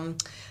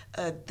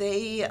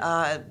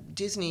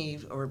 Disney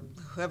or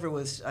whoever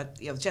was,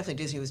 definitely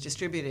Disney was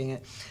distributing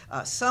it,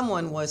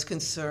 someone was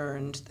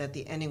concerned that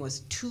the ending was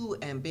too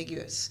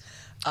ambiguous.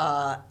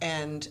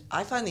 And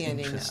I find the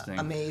ending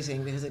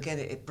amazing because, again,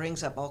 it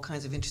brings up all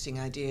kinds of interesting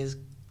ideas.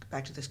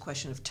 Back to this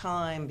question of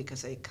time,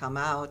 because they come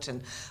out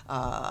and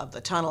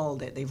the tunnel,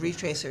 they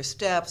retrace their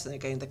steps, and they're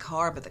getting the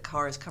car, but the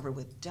car is covered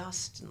with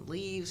dust and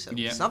leaves, so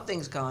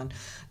something's gone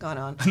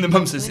on. And the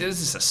mum says,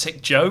 "Is this a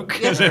sick joke?"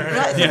 Yeah,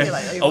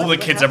 right. All the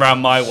kids around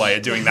my way are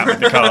doing that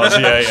with the cars.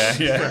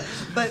 Yeah.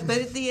 But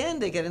at the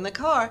end, they get in the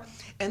car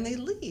and they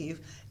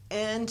leave,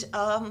 and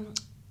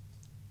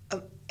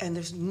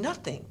there's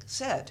nothing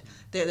said.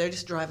 They're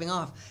just driving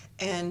off,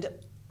 and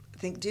I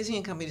think Disney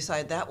and Company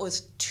decided that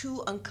was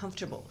too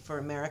uncomfortable for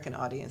American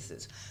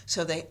audiences.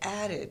 So they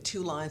added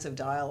 2 lines of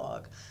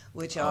dialogue,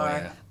 which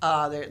are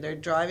they're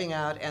driving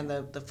out, and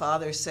the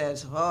father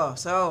says, "Oh,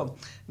 so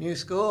new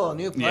school,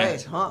 new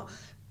place, huh?"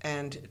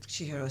 And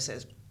Chihiro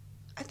says,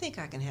 "I think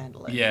I can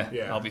handle it." Yeah.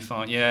 I'll be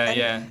fine.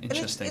 Yeah.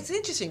 Interesting. And it's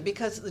interesting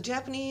because the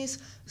Japanese,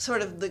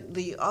 sort of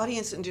the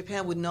audience in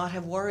Japan would not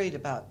have worried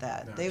about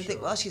that. No, they would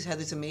think, well, she's had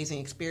this amazing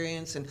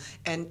experience, and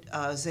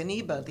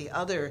Zeniba, the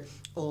other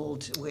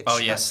old witch,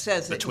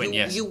 says that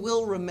you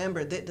will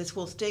remember that this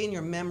will stay in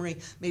your memory,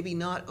 maybe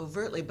not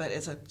overtly, but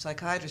as a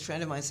psychiatrist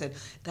friend of mine said,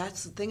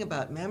 that's the thing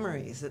about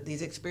memories, that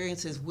these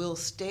experiences will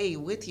stay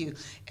with you,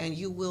 and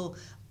you will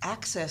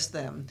access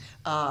them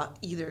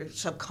either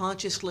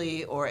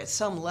subconsciously or at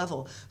some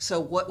level. So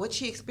what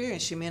she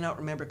experienced, she may not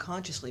remember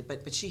consciously,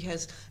 but she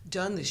has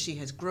done this. She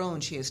has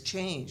grown. She has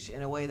changed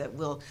in a way that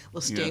will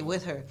stay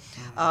with her.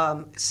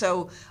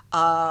 So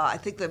I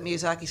think that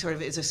Miyazaki sort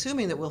of is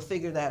assuming that we'll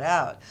figure that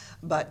out.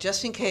 But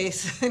just in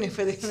case, for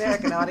the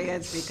American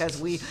audience, because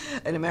we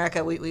in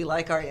America we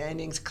like our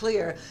endings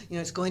clear,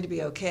 it's going to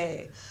be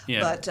okay.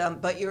 Yeah.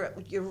 But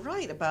you're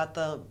right about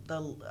the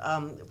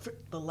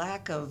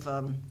lack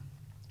of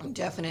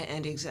definite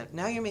endings.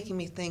 Now you're making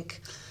me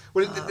think.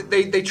 Well,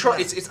 they try.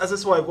 It's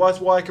that's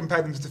why I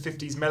compare them to the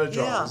 50s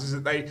melodramas. Is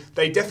that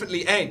they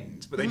definitely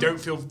end, but they don't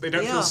feel feel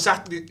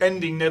the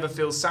ending never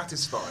feels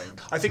satisfying.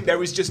 I think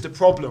there is just a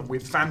problem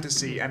with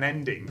fantasy and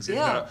endings. In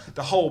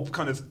the whole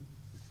kind of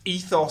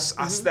ethos,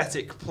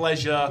 aesthetic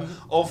pleasure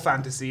of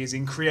fantasy is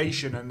in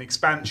creation and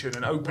expansion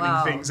and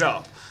opening things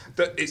up.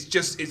 That it's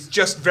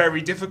just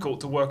very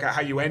difficult to work out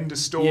how you end a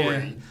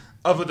story.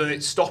 Other than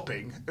it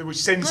stopping,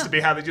 which tends to be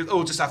how they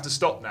just have to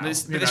stop now.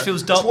 This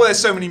feels dull. That's why there's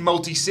so many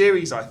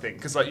multi-series, I think,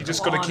 because you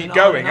just got to keep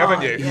going,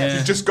 haven't you? Yes.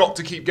 You've just got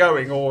to keep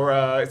going, or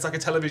it's like a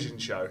television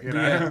show,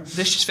 Yeah.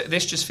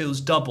 This just feels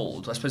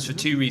doubled, I suppose, for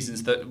two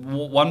reasons. That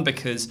one,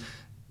 because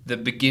the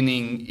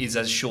beginning is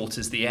as short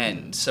as the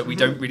end, so we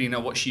don't really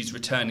know what she's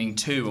returning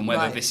to, and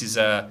whether this is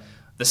the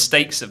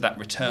stakes of that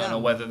return, or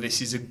whether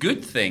this is a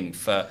good thing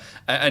for,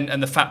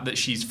 and the fact that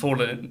she's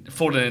fallen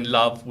in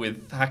love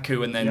with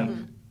Haku, and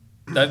then.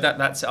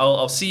 That's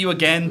I'll see you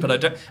again, but I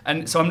don't,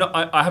 and so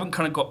I haven't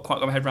kind of quite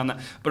got my head around that.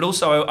 But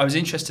also I was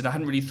interested. I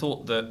hadn't really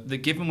thought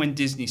that given when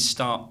Disney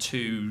start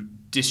to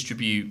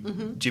distribute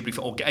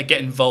Ghibli or get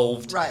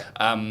involved,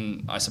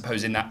 I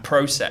suppose in that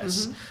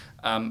process.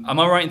 Am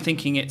I right in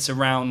thinking it's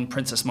around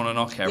Princess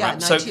Mononoke? Yeah, right?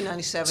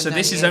 1997. So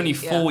this is only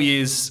 4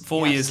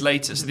 years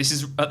later. So this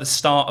is at the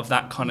start of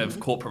that kind of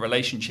corporate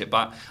relationship.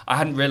 But I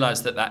hadn't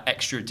realised that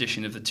extra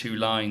addition of the two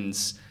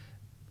lines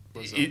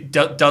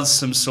does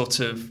some sort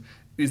of.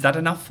 Is that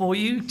enough for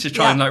you to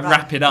try and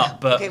wrap it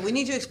up? But okay, we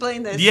need to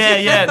explain this.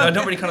 Yeah. I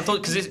don't really kind of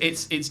thought because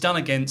it's done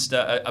against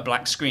a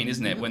black screen,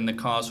 isn't it? When the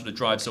car sort of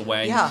drives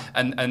away,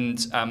 and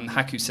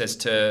Haku says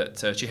to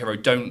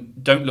Chihiro,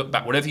 "Don't look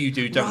back. Whatever you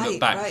do, don't look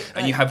back."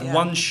 And you have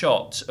one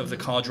shot of the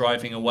car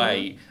driving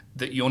away.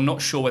 That you're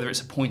not sure whether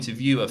it's a point of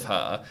view of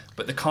her,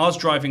 but the car's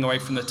driving away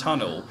from the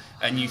tunnel,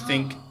 and you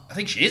think, I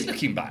think she is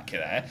looking back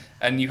there,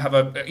 and you have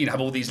have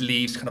all these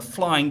leaves kind of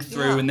flying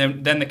through, and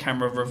then the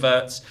camera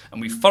reverts,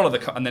 and we follow the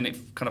car, and then it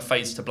kind of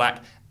fades to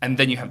black, and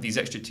then you have these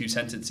extra two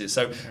sentences.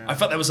 So I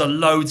felt there was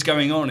loads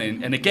going on,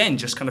 and again,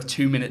 just kind of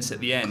 2 minutes at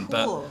the end.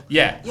 Cool. But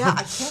yeah,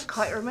 I can't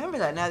quite remember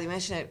that now that you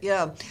mention it.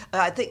 Yeah,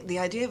 I think the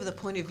idea of the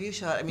point of view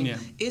shot. I mean,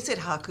 is it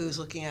Haku's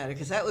looking at it?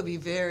 Because that would be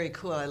very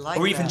cool. I like.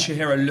 Or even that.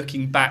 Chihiro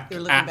looking back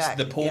at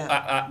the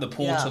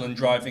portal and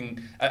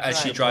driving as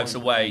she drives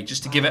away,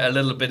 just to give it a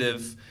little bit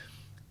of.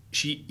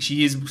 She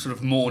is sort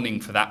of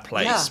mourning for that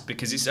place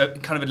because it's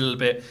kind of a little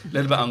bit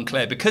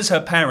unclear because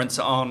her parents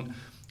aren't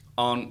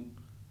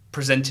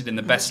presented in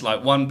the best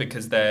light. One,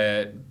 because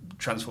they're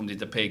transformed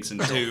into pigs,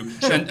 and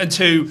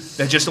two,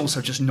 they're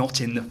just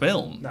not in the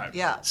film. No.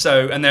 Yeah.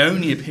 So, and they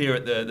only appear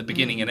at the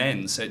beginning and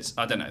end. So it's,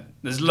 I don't know.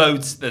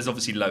 There's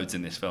obviously loads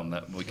in this film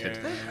that we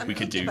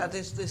could do. About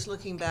this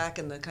looking back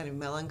and the kind of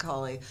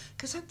melancholy,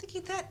 because I'm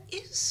thinking that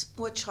is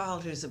what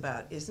childhood is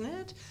about, isn't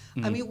it?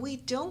 I mean, we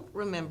don't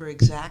remember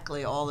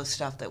exactly all the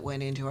stuff that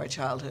went into our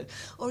childhood,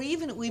 or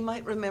even we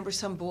might remember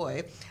some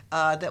boy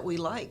that we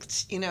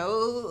liked,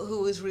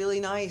 who was really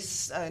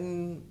nice,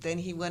 and then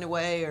he went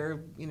away,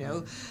 or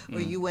or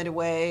you went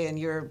away, and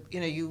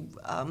you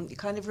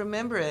kind of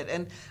remember it,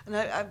 and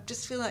I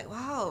just feel like,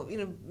 wow,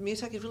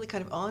 Miyazaki is really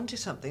kind of onto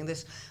something.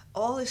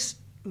 All this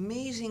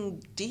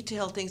amazing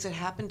detailed things that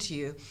happen to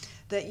you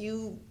that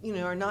you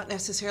are not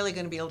necessarily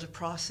going to be able to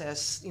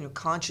process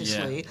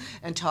consciously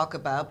and talk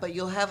about, but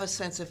you'll have a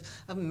sense of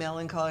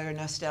melancholy or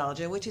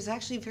nostalgia, which is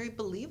actually very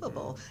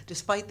believable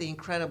despite the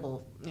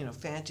incredible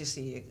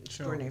fantasy,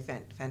 extraordinary,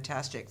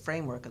 fantastic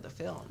framework of the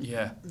film.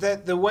 Yeah,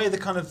 the way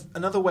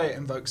another way it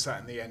invokes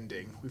that in the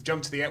ending. We've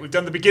jumped to the end. We've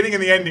done the beginning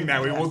and the ending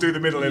now. We will do the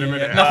middle in a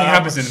minute. Nothing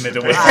happens in the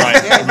middle.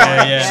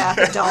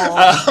 Dull.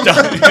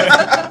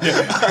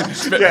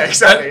 Yeah,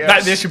 exactly.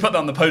 They should put that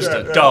on the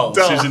poster. Dull.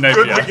 Susan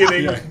Napier. Good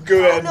beginning,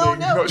 good ending. No.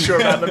 Not sure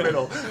about the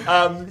middle.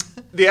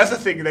 The other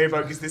thing they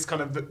evoke is this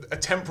kind of a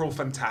temporal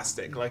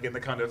fantastic, like in the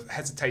kind of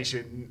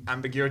hesitation,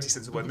 ambiguity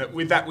sense of the word.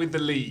 With the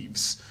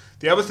leaves.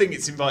 The other thing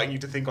it's inviting you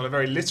to think on a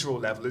very literal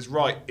level is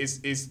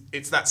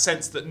it's that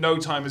sense that no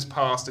time has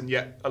passed and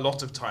yet a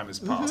lot of time has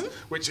passed,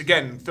 which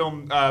again,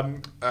 film,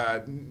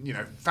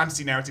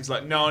 fantasy narratives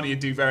like Narnia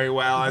do very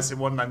well, Alice in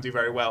Wonderland do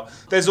very well.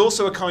 There's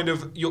also a kind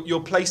of, you're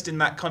placed in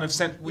that kind of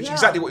sense, which is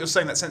exactly what you're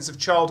saying, that sense of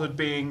childhood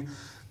being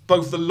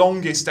both the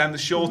longest and the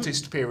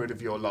shortest period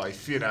of your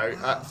life.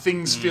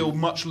 Things feel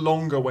much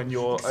longer when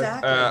you're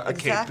a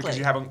kid because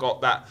you haven't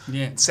got that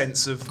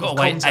sense of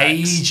context.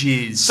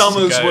 Ages.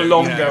 Summers were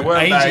longer,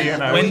 weren't they?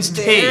 When's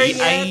tea?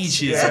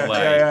 Ages away.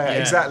 Yeah,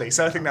 exactly.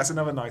 So I think that's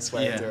another nice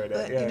way of doing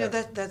it.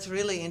 But that's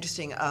really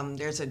interesting.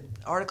 There's an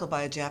article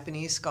by a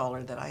Japanese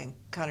scholar that I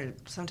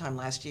sometime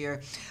last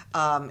year,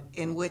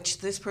 in which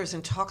this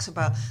person talks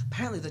about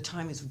apparently the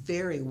time is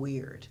very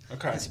weird.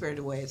 Okay. In Spirited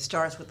Away, it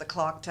starts with the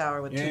clock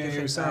tower with two you were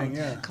different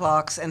saying,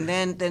 clocks, and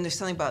then there's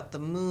something about the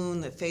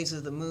moon, the phases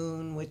of the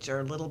moon, which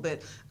are a little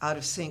bit out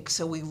of sync.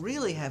 So we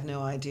really have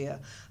no idea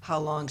how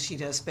long she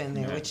does spend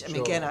there. Which I mean,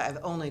 sure. again, I've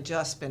only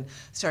just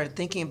started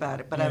thinking about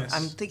it, but Yes.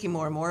 I'm thinking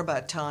more and more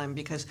about time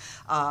because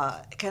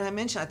can I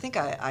mention? I think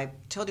I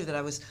told you that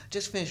I was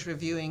just finished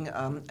reviewing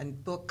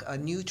a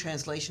new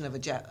translation of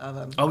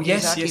a Oh,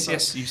 yes, Miyazaki book.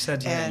 yes. You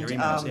said in And your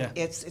emails, yeah.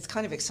 it's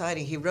kind of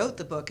exciting. He wrote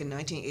the book in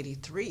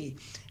 1983,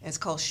 and it's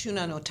called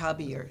Shuna no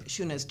Tabi, or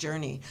Shuna's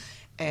Journey.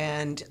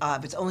 And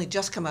it's only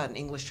just come out in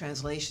English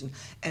translation,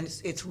 and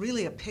it's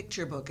really a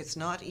picture book. It's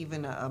not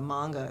even a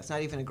manga. It's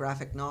not even a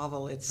graphic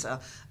novel. It's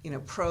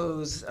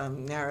prose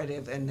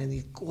narrative, and then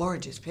these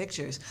gorgeous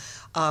pictures.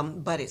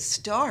 But it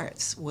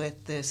starts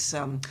with this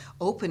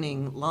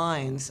opening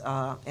lines,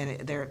 and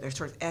they're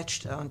sort of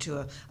etched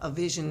onto a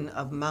vision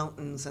of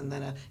mountains, and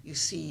then you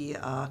see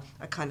a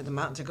kind of the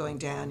mountains are going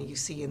down, and you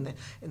see in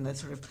the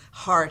sort of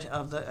heart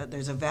of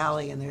there's a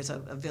valley, and there's a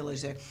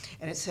village there,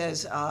 and it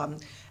says.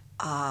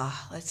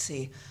 Let's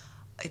see,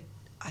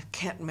 I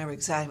can't remember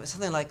exactly, but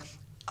something like,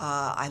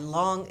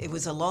 it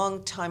was a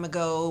long time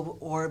ago,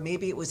 or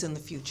maybe it was in the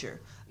future.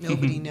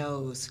 Nobody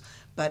knows.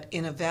 But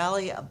in a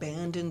valley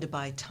abandoned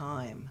by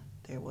time,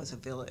 there was a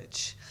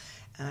village.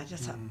 And I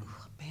just thought,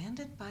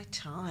 abandoned by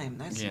time.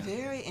 That's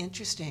very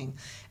interesting.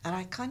 And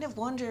I kind of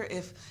wonder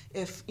if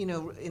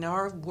in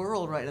our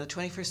world right now, the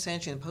 21st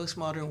century, in the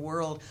postmodern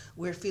world,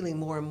 we're feeling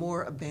more and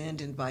more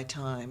abandoned by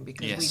time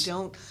because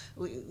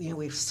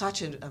we have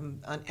such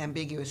an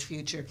ambiguous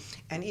future,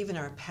 and even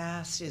our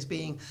past is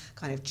being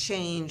kind of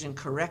changed and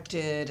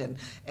corrected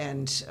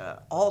and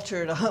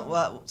altered,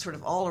 sort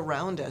of all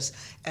around us.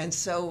 And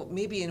so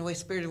maybe in a way,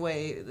 Spirited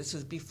Away, this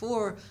was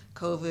before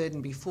COVID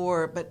and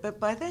before, but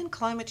by then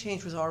climate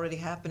change was already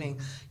happening.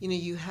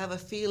 You have a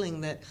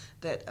feeling that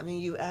I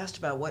mean, you asked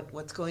about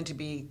what's going to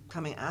be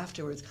coming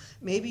afterwards.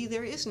 Maybe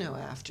there is no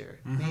after.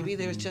 Maybe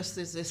there's just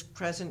this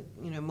present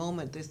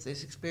moment,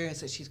 this experience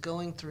that she's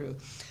going through.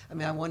 I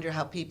mean, I wonder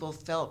how people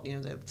felt.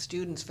 The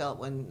students felt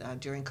when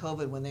during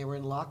COVID, when they were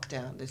in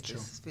lockdown. This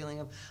feeling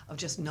of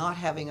just not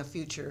having a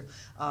future,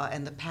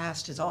 and the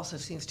past also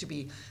seems to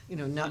be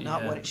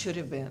not what it should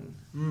have been.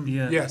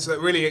 Yeah. So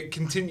really, it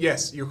continues.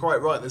 Yes, you're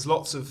quite right. There's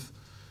lots of.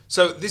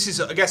 So this is,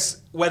 I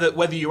guess,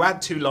 whether you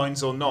add two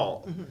lines or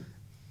not.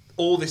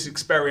 All this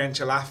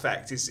experiential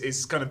affect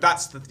is kind of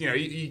that's the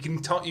you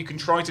can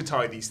try to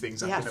tie these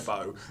things up in a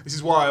bow. This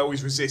is why I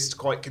always resist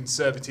quite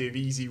conservative,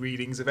 easy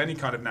readings of any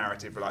kind of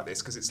narrative like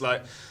this, because it's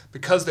like,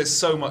 because there's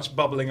so much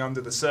bubbling under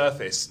the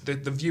surface, the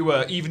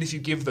viewer, even if you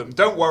give them,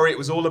 don't worry, it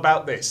was all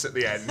about this at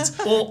the end,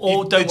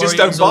 or they don't just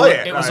worry, don't buy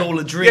it. It was all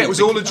a dream. Yeah, it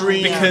was all a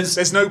dream because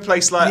there's no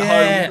place like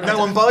home. No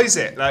one buys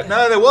it. Like,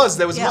 no, there was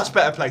a much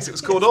better place. It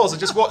was called Oz. I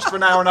just watched for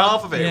an hour and a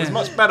half of it. It was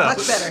much better.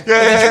 Much better.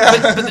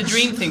 But the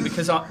dream thing,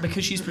 because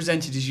she's presented,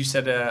 as you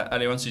said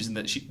earlier on, Susan,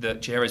 that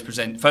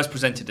Chihiro first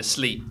presented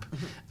asleep,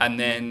 and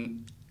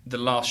then the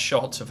last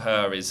shot of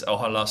her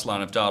her last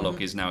line of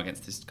dialogue is now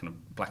against this kind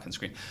of blackened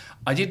screen.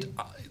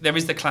 There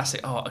is the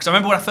classic. Because I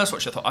remember when I first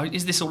watched it, I thought,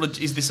 is this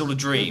all a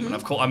dream? And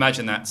of course, I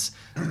imagine that's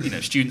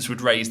students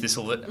would raise this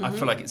all. I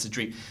feel like it's a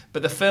dream.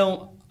 But the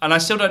film, and I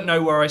still don't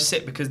know where I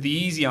sit, because the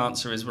easy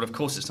answer is, well, of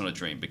course it's not a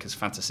dream, because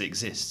fantasy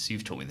exists.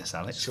 You've taught me this,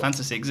 Alex. Sure.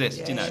 Fantasy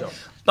exists, Sure.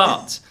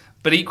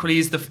 But equally,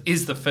 is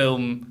the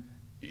film.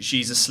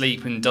 She's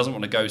asleep and doesn't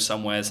want to go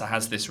somewhere, so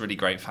has this really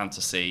great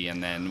fantasy,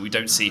 and then we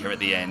don't see her at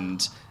the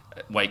end.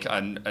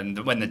 And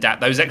when the dad,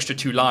 those extra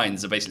two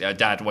lines are basically her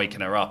dad waking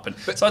her up,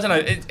 so I don't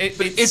know.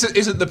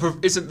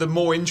 Isn't the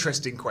more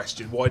interesting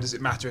question? Why does it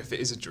matter if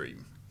it is a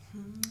dream?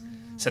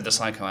 Said the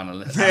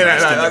psychoanalyst.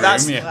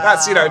 Does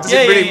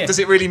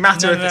it really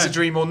matter if it's a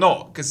dream or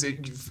not? Because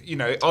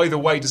either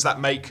way, does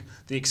that make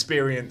the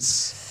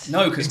experience?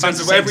 No, because in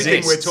terms of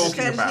everything we're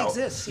talking about,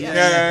 exists.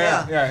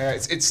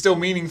 It's still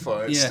meaningful.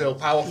 It's still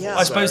powerful.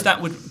 I suppose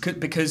that would,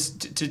 because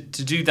to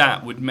do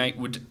that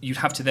you'd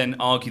have to then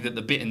argue that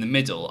the bit in the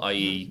middle,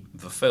 i.e.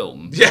 the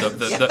film, the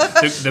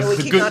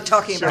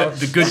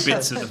good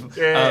bits of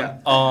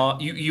are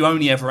you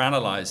only ever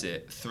analyse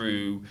it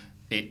through.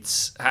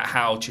 It's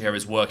how Chihiro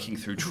is working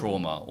through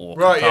trauma or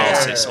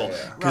catharsis.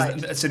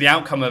 So the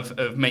outcome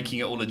of making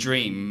it all a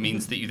dream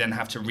means that you then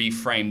have to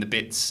reframe the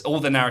bits, all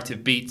the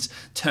narrative beats,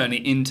 turn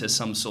it into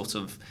some sort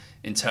of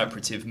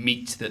interpretive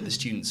meat that the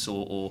students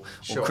or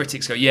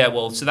critics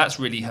go, so that's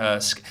really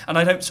her. And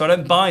I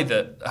don't buy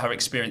that her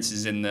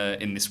experiences in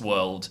this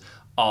world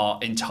are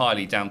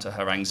entirely down to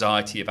her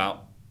anxiety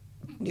about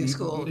New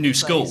school.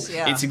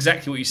 Yeah. It's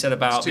exactly what you said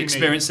about the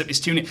experience.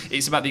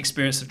 It's about the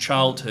experience of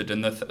childhood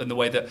and the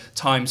way that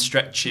time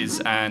stretches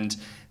and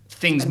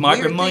things And might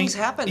weird remind things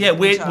happen yeah in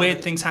weird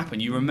childhood. things happen.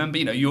 You remember,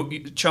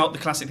 the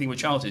classic thing with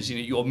childhood is,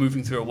 you're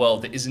moving through a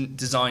world that isn't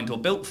designed or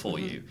built for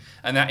you,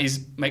 and that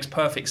makes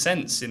perfect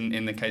sense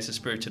in the case of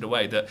Spirited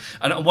Away.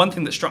 And one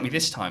thing that struck me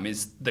this time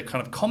is the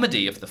kind of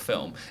comedy of the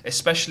film,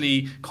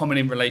 especially common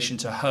in relation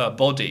to her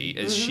body,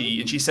 as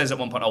she says at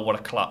one point, "Oh, what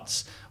a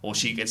klutz," or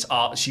she gets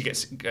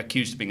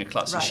accused of being a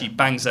klutz, Right. and she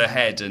bangs her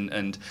head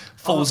and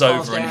falls falls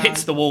over and down.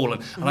 hits the wall,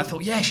 and I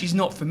thought, yeah, she's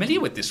not familiar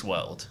with this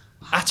world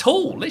at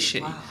all, is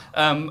she?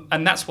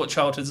 And that's what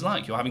childhood's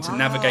like. You're having to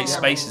navigate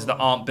spaces that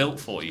aren't built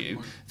for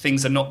you.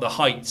 Things are not the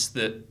heights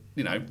that,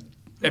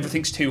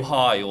 everything's too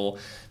high, or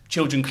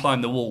children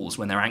climb the walls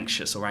when they're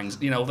anxious or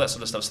all that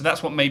sort of stuff. So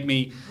that's what made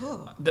me,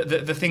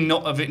 the thing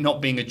of it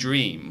not being a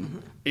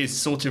dream is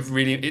sort of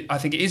really, I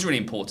think it is really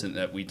important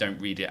that we don't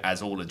read it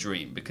as all a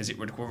dream, because it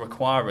would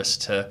require us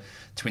to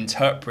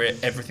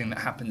interpret everything that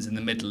happens in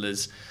the middle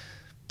as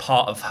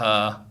part of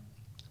her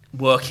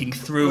working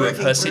through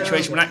her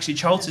situation, when actually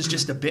childhood's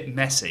just a bit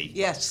messy.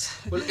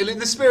 Yes. Well, in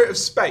the spirit of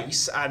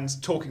space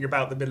and talking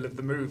about the middle of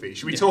the movie,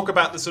 should we talk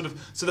about so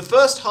the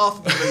first half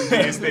of the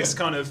movie is this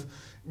kind of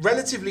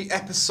relatively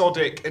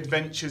episodic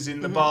adventures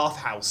in the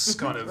bathhouse,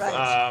 kind of,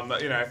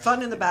 Right.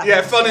 Fun in the bathhouse.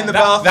 Yeah, fun in the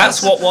bathhouse.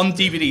 That's what one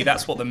DVD,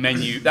 that's what the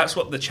menu, that's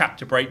what the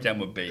chapter breakdown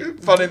would be.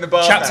 Fun in the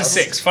bathhouse. Chapter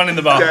 6, fun in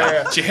the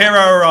bathhouse.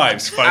 Chihiro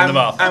arrives, fun in the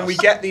bathhouse. And we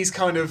get these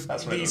kind of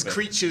That's what it these would be.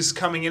 creatures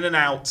coming in and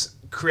out,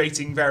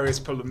 creating various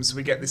problems.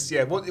 We get this,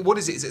 what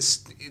is it?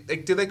 Is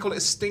it, do they call it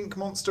a stink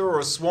monster or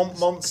a swamp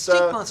monster?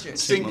 Stink monster.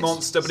 Stink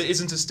monster, but it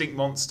isn't a stink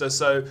monster.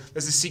 So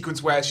there's this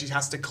sequence where she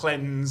has to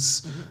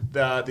cleanse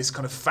this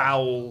kind of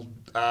foul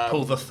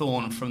Pull the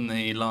thorn from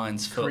the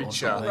lion's foot or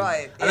creature. something.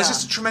 Right. And it's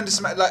just a tremendous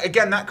amount. Like,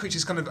 again, that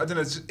creature's kind of, I don't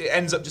know, it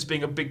ends up just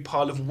being a big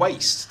pile of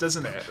waste,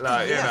 doesn't it?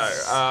 Like,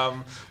 Yes.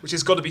 which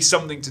has got to be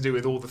something to do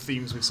with all the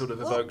themes we've sort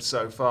of evoked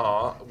so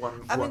far.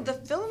 I mean, the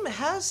film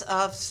has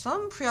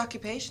some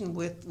preoccupation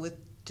with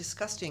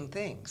disgusting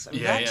things. I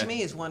mean, Yeah, that yeah. to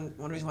me is one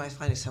reason why I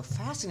find it so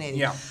fascinating.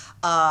 Yeah.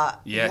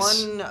 Yes.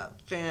 One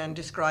fan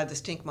described the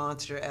stink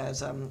monster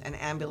as an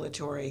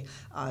ambulatory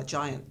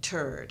giant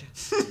turd,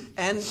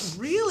 and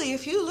really,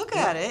 if you look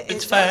at it,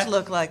 It's it fair. does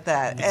look like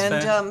that.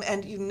 It's fair.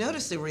 And you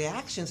notice the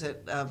reactions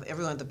of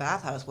everyone at the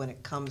bathhouse when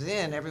it comes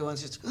in.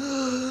 Everyone's just,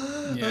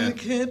 Yeah.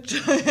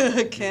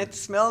 I can't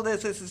smell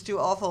this. This is too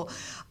awful.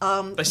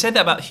 They said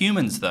that about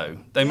humans, though.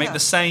 They make Yeah. the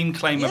same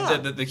claim Yeah.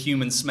 of the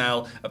human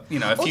smell.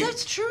 If Oh, you,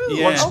 that's true.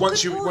 Yeah. Once good once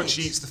she point.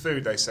 eats the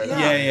food, they say that.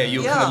 Yeah,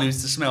 you'll kind of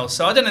lose the smell.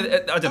 So I don't know.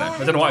 I don't know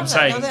what I'm hadn't thought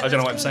saying. that. No, I don't know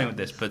what I'm that's saying good.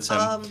 with this, but it's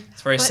a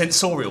very but-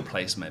 sensorial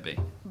place, maybe.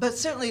 But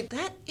certainly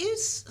that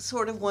is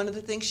sort of one of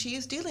the things she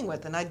is dealing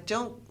with, and I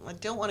don't want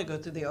to go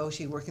through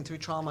she's working through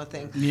trauma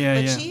thing. Yeah,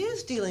 but yeah. she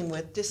is dealing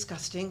with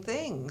disgusting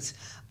things,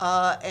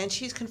 and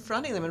she's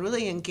confronting them and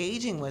really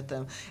engaging with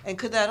them. And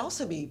could that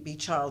also be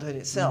childhood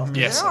itself? 'Cause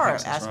Yes, there I are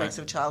think that's aspects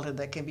right. of childhood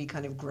that can be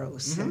kind of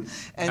gross, and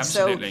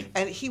Absolutely. so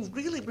and he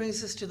really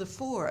brings this to the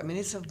fore. I mean,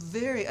 it's a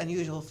very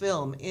unusual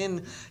film.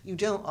 You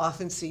don't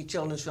often see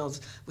children's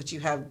films which you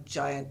have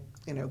giant,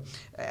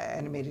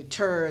 animated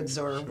turds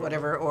or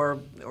whatever, or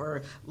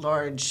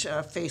large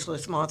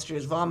faceless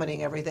monsters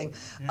vomiting everything,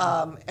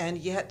 and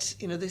yet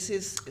this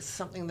is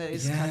something that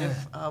is kind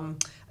of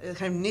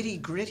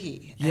nitty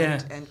gritty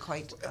and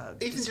quite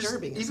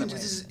disturbing. In some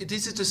ways. It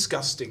is a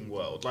disgusting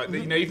world. Like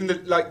even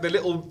the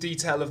little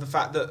detail of the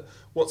fact that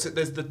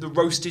there's the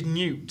roasted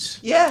newt.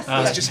 Yes,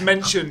 It's just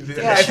mentioned.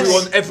 Yeah,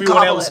 Everyone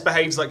gobble else it.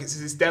 behaves like it's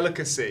this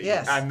delicacy.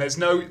 Yes. And there's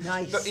no.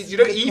 Nice. You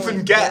don't Good even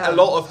point. get Yeah. a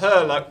lot of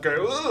her like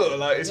go. Ugh,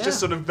 like it's Yeah. just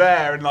sort of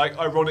there and like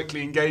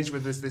ironically engaged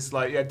with this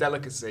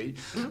delicacy.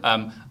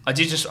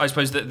 I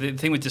suppose the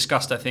thing with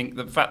disgust, I think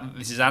the fact that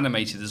this is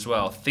animated as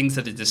well, things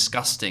that are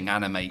disgusting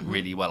animate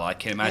really well. I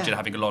can imagine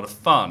having a lot of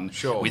fun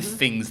with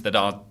things that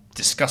are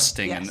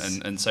disgusting Yes.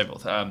 and so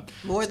forth.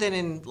 More than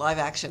in live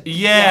action.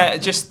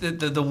 Just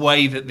the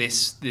way that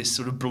this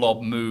sort of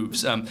blob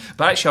moves.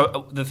 But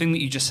actually, the thing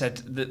that you just said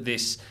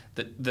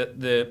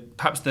that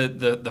perhaps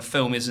the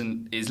film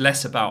is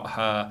less about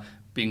her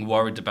being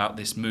worried about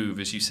this move,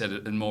 as you said,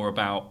 and more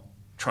about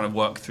trying to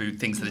work through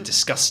things that are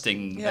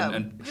disgusting Yeah,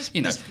 and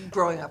just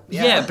growing up.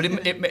 Yeah, but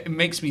it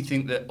makes me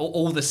think that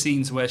all the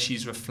scenes where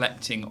she's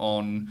reflecting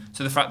on,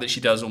 so the fact that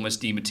she does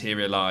almost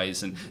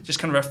dematerialize and just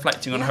kind of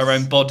reflecting on her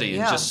own body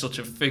and just sort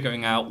of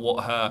figuring out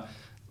what her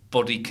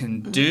body can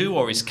do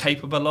or is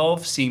capable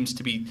of seems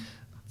to be.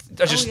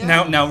 I just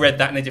now read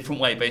that in a different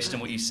way based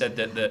on what you said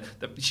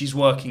that she's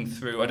working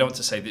through. I don't want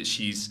to say that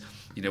she's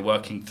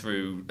working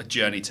through a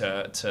journey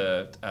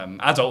to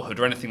adulthood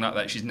or anything like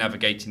that. She's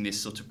navigating this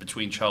sort of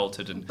between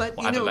childhood and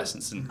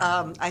adolescence.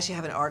 I actually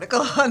have an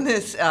article on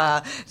this.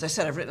 As I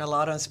said, I've written a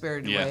lot on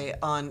Spirited Away,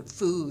 on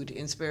food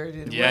in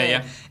Spirited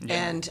Away.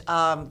 And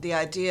the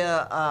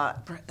idea,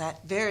 that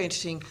very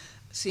interesting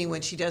scene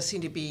when she does seem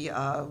to be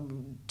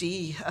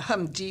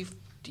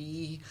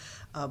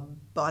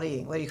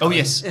bodying. What do you call Oh it?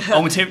 yes.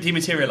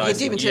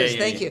 Dematerializing. Dematerializing.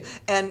 Thank you.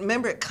 And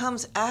remember, it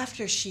comes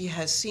after she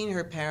has seen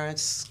her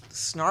parents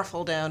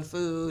snarfle down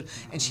food,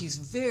 and she's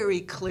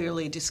very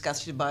clearly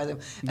disgusted by them,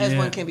 as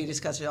one can be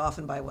disgusted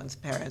often by one's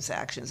parents'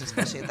 actions,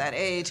 especially at that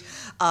age.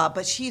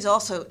 But she's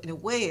also, in a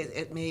way,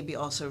 it may be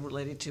also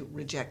related to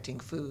rejecting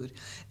food.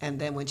 And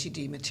then when she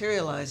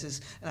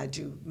dematerializes, and I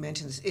do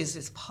mention this, is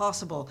it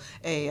possible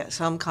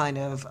some kind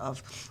of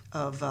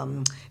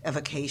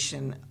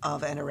evocation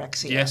of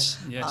anorexia? Yes.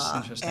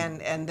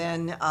 Interesting. And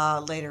then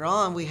later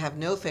on, we have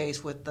no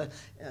face with the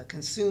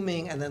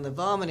consuming and then the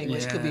vomiting,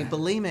 which could be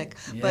bulimic.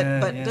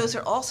 But those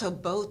are also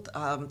both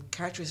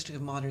characteristic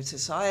of modern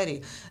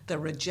society. The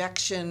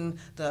rejection,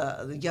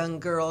 the young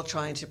girl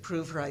trying to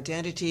prove her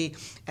identity,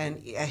 and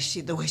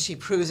the way she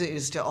proves it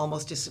is to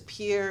almost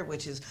disappear,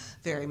 which is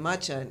very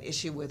much an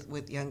issue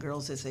with young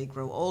girls as they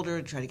grow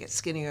older, try to get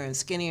skinnier and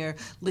skinnier,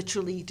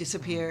 literally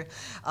disappear,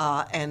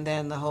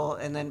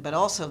 but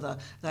also the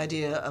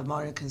idea of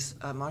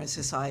modern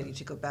society,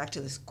 to go back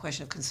to this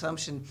question of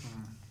consumption,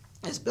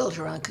 is built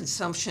around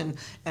consumption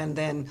and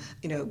then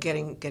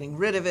getting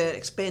rid of it,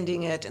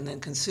 expending it, and then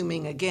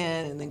consuming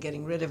again, and then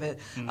getting rid of it.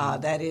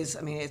 That is,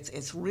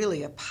 it's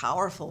really a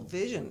powerful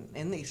vision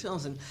in these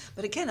films.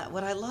 But again,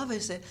 what I love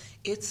is that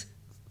it's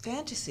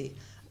fantasy.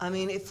 I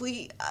mean, if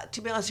we,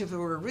 to be honest, if it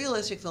were a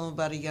realistic film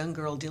about a young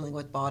girl dealing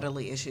with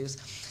bodily issues,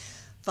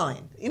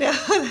 fine,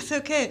 that's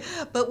okay.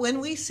 But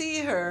when we see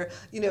her,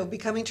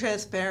 becoming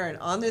transparent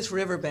on this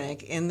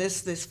riverbank in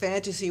this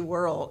fantasy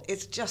world,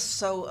 it's just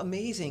so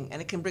amazing,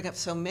 and it can bring up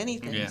so many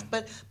things. Yeah.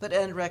 But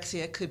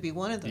anorexia could be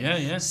one of them.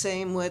 Yeah.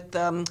 Same with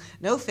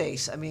No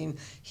Face. I mean,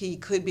 he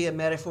could be a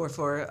metaphor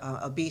for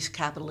obese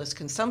capitalist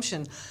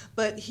consumption,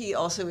 but he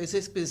also is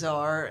this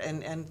bizarre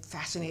and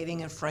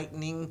fascinating and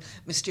frightening,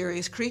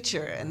 mysterious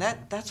creature, and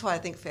that's why I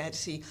think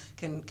fantasy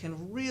can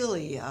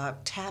really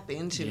tap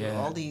into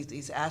all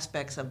these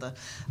aspects of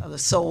the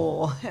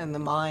soul and the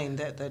mind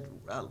that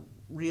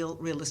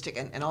realistic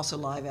and also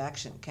live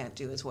action can't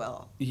do as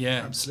well.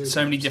 Yeah, absolutely.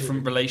 So many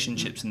different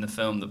relationships in the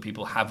film that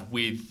people have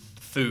with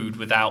food,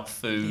 without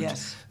food,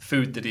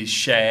 food that is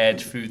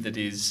shared, food that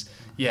is.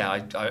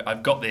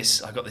 I've got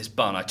this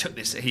bun. I took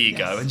this. Here you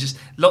go, and just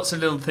lots of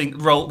little things.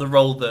 The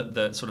role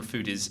that sort of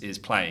food is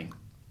playing.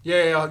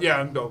 Yeah.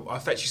 And I'll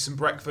fetch you some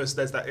breakfast.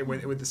 There's that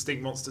with the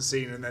stink monster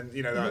scene, and then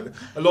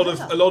a lot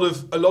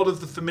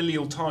of the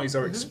familial ties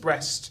are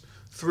expressed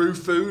through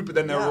food, but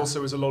then there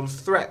also is a lot of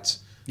threat.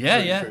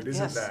 Food,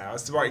 isn't there? I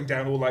was writing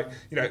down all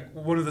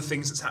one of the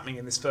things that's happening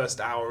in this first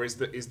hour is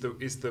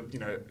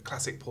the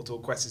classic Portal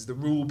Quest is the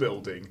rule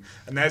building,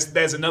 and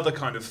there's another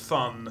kind of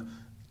fun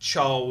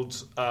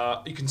child.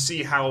 You can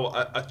see how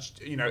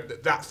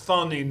that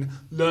fun in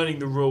learning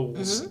the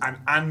rules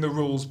and the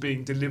rules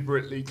being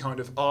deliberately kind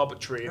of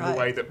arbitrary in the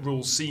way that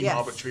rules seem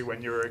arbitrary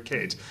when you're a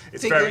kid.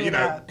 It's very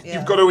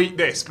you've got to eat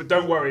this, but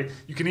don't worry,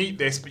 you can eat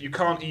this, but you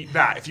can't eat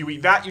that. If you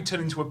eat that, you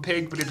turn into a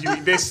pig, but if you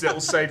eat this, it'll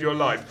save your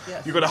life.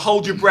 You've got to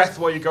hold your breath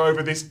while you go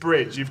over this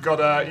bridge. You've got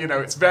to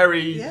it's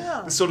very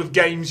the sort of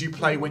games you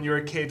play when you're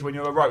a kid, when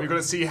you're we've got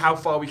to see how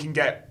far we can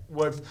get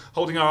with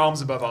holding our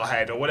arms above our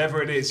head or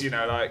whatever it is,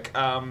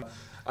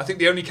 I think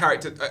the only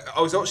character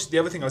the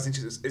other thing I was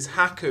interested in is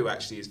Haku.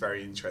 Actually, is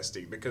very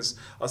interesting because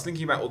I was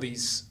thinking about all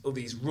these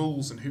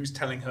rules and who's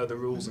telling her the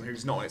rules and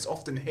who's not. It's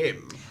often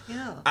him.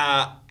 And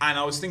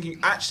I was thinking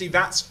actually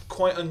that's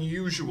quite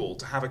unusual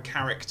to have a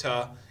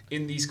character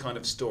in these kind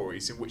of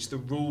stories in which the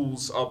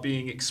rules are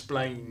being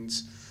explained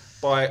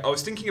by. I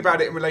was thinking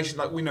about it in relation,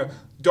 we know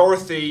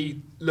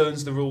Dorothy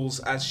learns the rules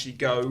as she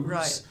goes.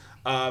 Right.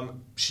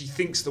 She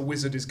thinks the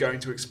wizard is going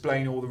to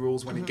explain all the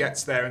rules when he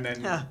gets there, and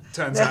then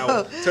turns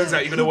out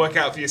you're going to work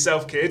out for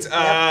yourself, kid. Too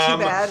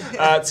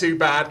bad. Too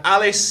bad.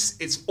 Alice,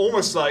 it's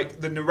almost like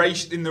the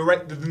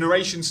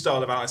narration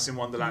style of Alice in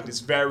Wonderland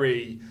is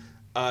very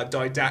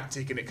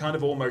didactic, and it kind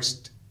of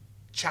almost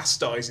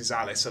chastises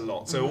Alice a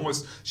lot. So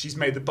almost she's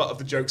made the butt of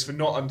the jokes for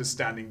not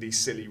understanding these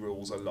silly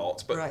rules a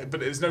lot. But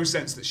there's no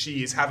sense that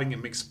she is having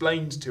them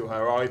explained to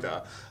her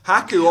either.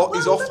 Haku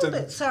is often...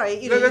 Bit.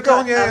 Sorry,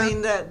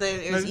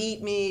 there's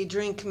eat me,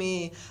 drink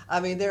me. I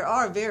mean, there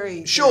are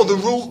very... Sure, the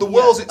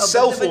world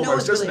itself but almost, no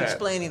one's doesn't really it?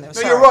 explaining them.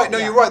 No, you're right.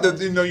 You're right.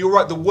 You're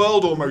right. The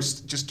world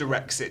almost just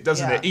directs it,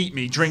 doesn't it? Eat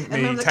me, drink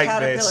me, and take the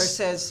caterpillar this.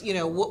 Says,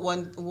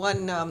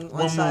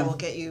 one side will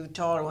get you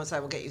taller, one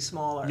side will get you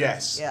smaller.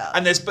 Yes. Yeah.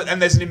 And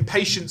there's an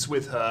impatience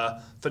with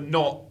her for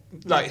not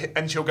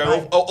and she'll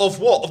go of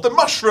what? Of the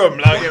mushroom,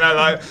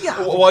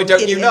 why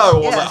don't you know?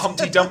 Or like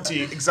Humpty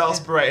Dumpty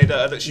exasperated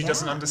her that she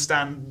doesn't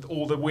understand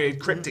all the weird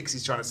cryptics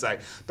he's trying to say.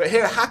 But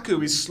here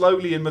Haku is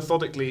slowly and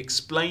methodically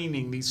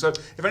explaining these. So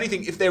if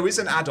anything, if there is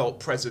an adult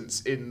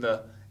presence in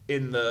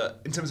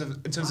terms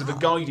of a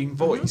guiding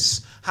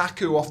voice,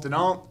 Haku often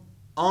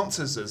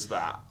answers as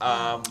that.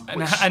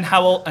 And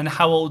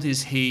how old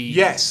is he?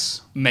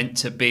 Yes. Meant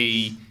to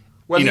be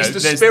Well, you know, he's the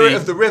there's spirit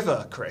of the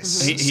river,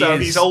 Chris. He So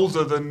is. he's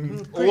older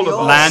than Pretty all of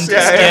old. us.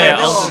 Land,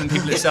 older than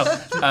people itself.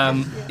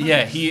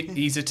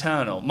 He's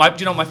eternal. Do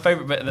you know my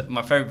favourite bit?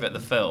 My favourite bit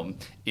of the film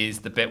is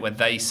the bit where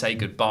they say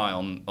goodbye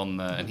on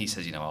the, and he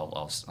says, you know,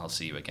 I'll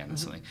see you again or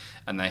something,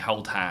 and they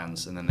hold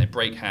hands and then they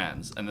break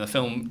hands, and the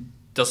film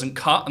doesn't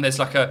cut, and there's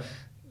like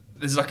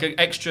an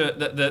extra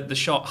the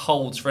shot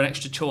holds for an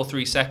extra 2 or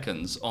 3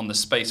 seconds on the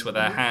space where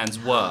their hands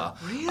were.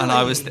 Really? And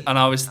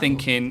I was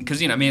thinking,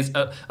 because you know,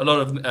 a lot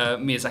of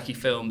Miyazaki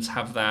films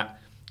have that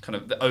kind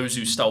of the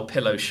Ozu style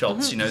pillow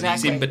shots, you know,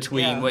 exactly. these in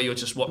between where you're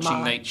just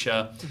watching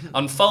nature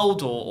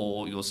unfold,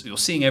 or you're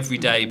seeing every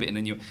day, but in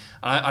a new.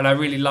 And I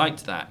really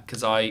liked that,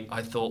 because I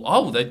thought,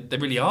 oh, they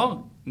really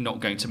are not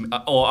going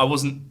to, or I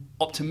wasn't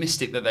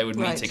optimistic that they would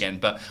meet again,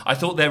 but I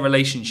thought their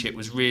relationship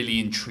was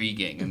really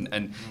intriguing,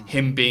 and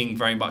him being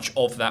very much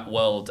of that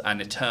world and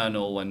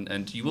eternal,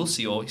 and you will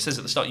see he says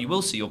at the start, you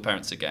will see your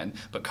parents again,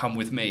 but come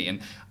with me.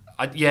 And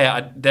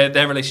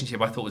their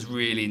relationship I thought was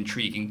really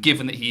intriguing,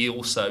 given that he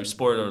also,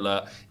 spoiler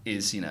alert,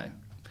 is, you know,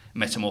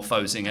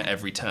 metamorphosing at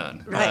every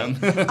turn. Right.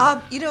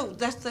 You know,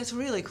 that's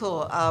really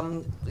cool.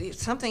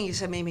 Something you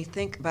said made me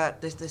think about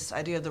this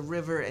idea of the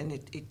river and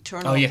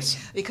eternal. Oh, yes.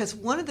 Because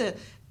one of the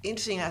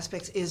interesting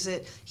aspects is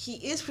that he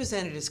is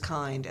presented as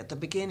kind at the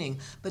beginning,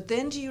 but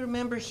then do you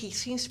remember he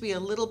seems to be a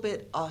little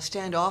bit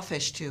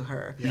standoffish to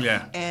her?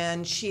 Yeah.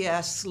 And she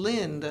asks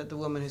Lynn, the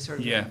woman who's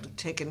sort of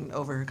taken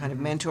over her kind of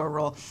mentor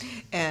role,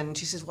 and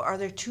she says, well, are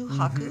there 2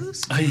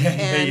 Hakus?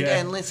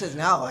 And Lynn says,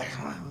 no,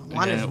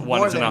 one is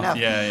more than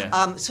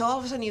enough. So all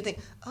of a sudden you think,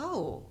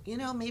 oh, you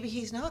know, maybe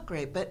he's not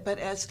great. But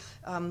as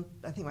I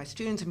think my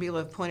students and people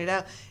have pointed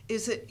out,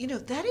 is that, you know,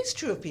 that is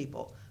true of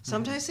people.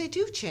 Sometimes they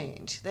do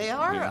change. They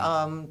are,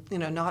 you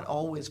know, not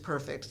always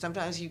perfect.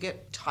 Sometimes you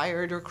get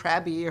tired or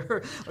crabby,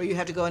 or you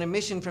have to go on a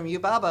mission from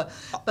Yubaba.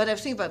 But I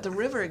was thinking about the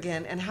river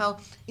again, and how,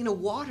 you know,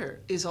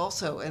 water is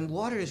also, and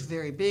water is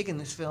very big in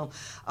this film.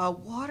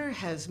 Water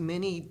has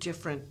many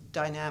different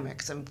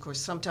dynamics, and of course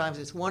sometimes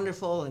it's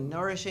wonderful and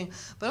nourishing,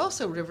 but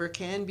also rivers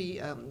can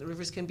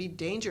be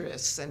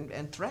dangerous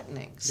and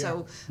threatening.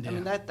 So I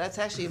mean that's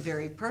actually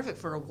very perfect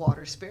for a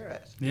water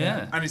spirit.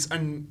 Yeah. And it's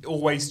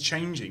always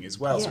changing as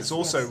well. Yes, so it's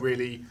also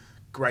really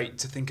great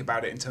to think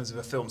about it in terms of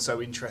a film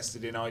so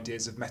interested in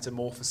ideas of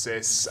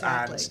metamorphosis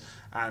and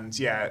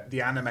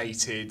the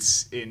animated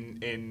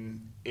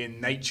in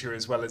nature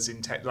as well as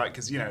in tech, like,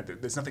 because you know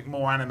there's nothing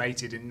more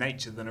animated in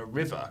nature than a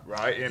river,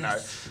 right? You know,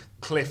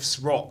 cliffs,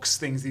 rocks,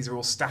 things. These are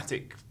all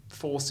static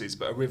forces,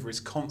 but a river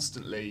is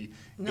constantly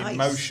in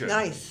motion.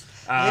 Nice.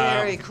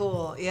 Very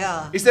cool.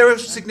 Yeah. Is there a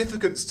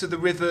significance to the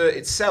river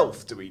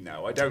itself? Do we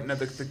know? I don't know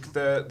the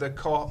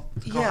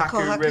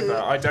Kohaku River.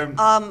 I don't.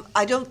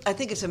 I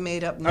think it's a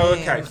made-up name. Oh,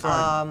 okay,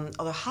 fine.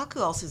 Although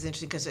Haku also is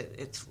interesting because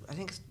it's. I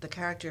think the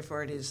character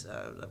for it is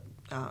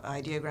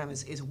ideogram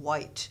is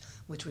white,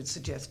 which would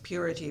suggest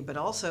purity, but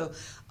also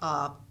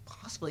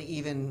possibly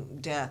even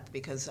death,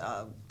 because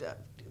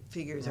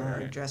figures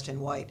are dressed in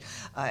white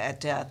at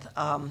death.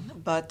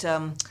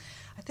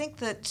 I think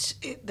that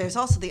there's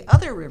also the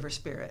other river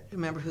spirit,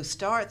 remember, who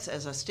starts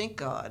as a stink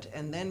god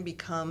and then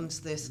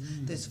becomes this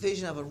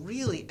vision of a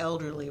really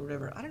elderly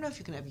river. I don't know if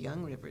you can have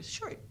young rivers.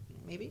 Sure,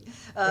 maybe.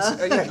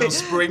 Little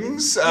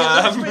springs.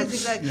 Little springs,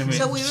 exactly. You know,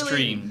 so we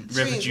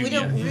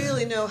don't Yeah.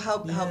 really know how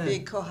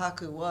big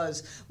Kohaku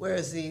was,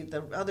 whereas the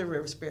other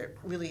river spirit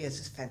really is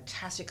this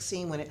fantastic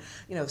scene when it,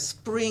 you know,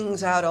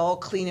 springs out all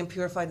clean and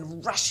purified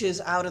and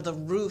rushes out of the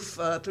roof,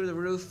 through the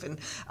roof, and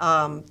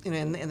you know,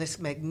 in this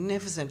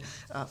magnificent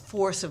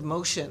force of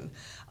motion.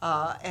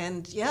 So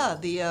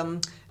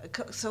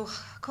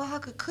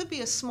Kohaku could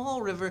be a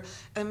small river,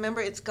 and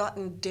remember, it's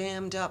gotten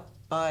dammed up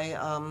by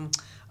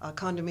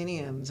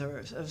condominiums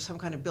or some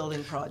kind of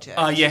building project.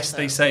 Yes, so,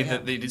 they say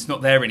that it's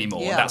not there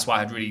anymore. Yeah. That's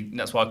why I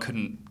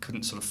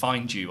couldn't sort of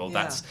find you.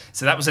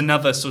 So that was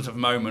another sort of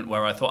moment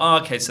where I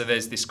thought, okay, so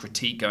there's this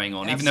critique going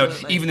on,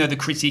 Absolutely. even though the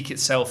critique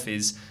itself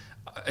is.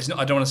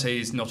 I don't want to say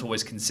it's not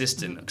always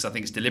consistent, because I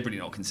think it's deliberately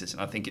not consistent.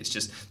 I think it's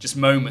just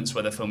moments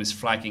where the film is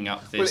flagging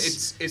up this. Well,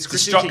 it's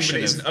critiquing, but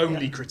it isn't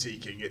only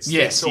critiquing.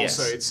 It's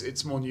also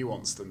it's more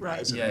nuanced than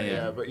that, isn't it?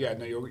 Yeah. But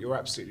no, you're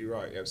absolutely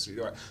right.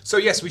 Absolutely right. So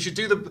yes, we should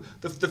do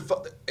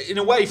the in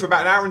a way, for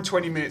about an hour and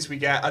 20 minutes we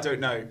get, I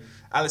don't know,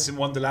 Alice in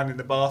Wonderland in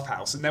the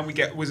bathhouse, and then we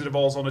get Wizard of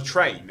Oz on a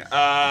train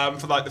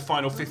for like the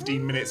final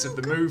 15 minutes of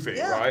the movie,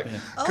 right?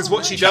 Because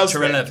what she does,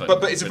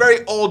 but it's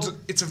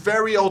a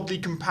very oddly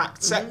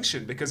compact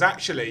section, because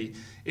actually,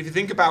 if you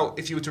think about,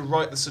 if you were to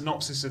write the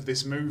synopsis of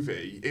this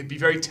movie, it'd be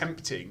very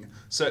tempting,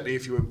 certainly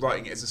if you were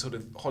writing it as a sort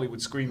of Hollywood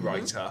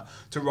screenwriter,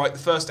 to write the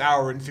first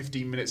hour and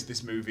 15 minutes of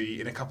this movie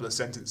in a couple of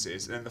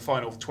sentences, and then the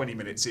final 20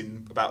 minutes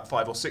in about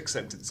 5 or 6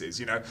 sentences,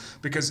 you know,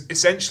 because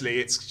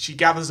essentially she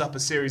gathers up a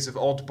series of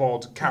odd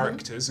bod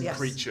characters and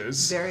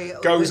creatures,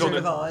 goes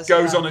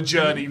on a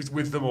journey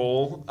with them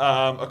all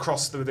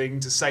across the thing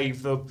to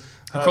save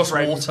across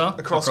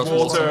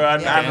water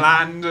and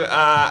land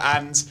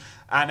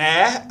and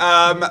air,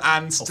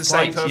 and to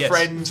save her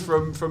friend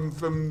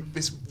from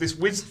this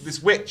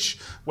witch,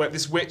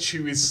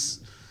 who is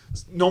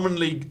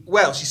nominally,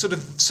 well, she's sort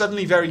of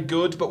suddenly very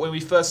good, but when we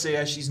first see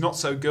her, she's not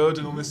so good,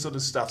 and all this sort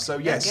of stuff. So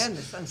yes, again,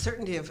 this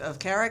uncertainty of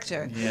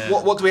character. Yeah.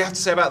 What do we have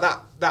to say about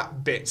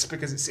that bit?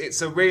 Because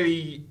it's a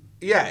really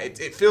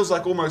it feels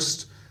like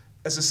almost,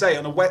 as I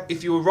say,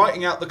 if you were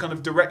writing out the kind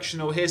of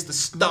directional, here's the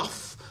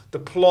stuff, the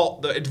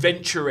plot, the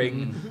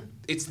adventuring.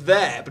 It's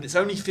there, but it's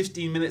only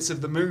 15 minutes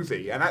of the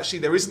movie, and actually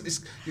there isn't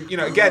this.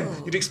 Again,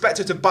 you'd expect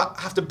her to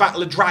have to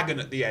battle a dragon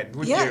at the end,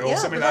 wouldn't you, or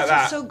something like that?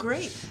 That's what's so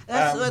great.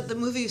 That's what the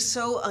movie is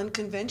so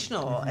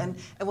unconventional, and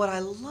what I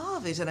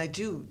love is, and I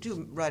do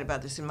write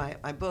about this in my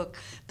book,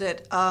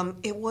 that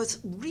it was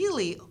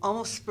really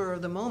almost spur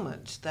of the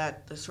moment,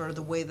 that the sort of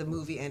the way the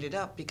movie ended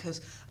up, because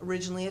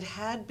originally it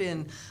had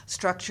been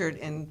structured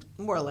in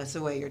more or less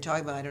the way you're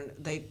talking about. I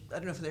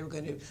don't know if they were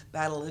going to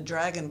battle the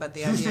dragon, but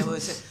the idea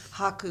was that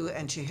Haku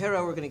and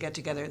Chihiro were going to get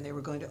together and they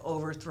were going to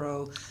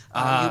overthrow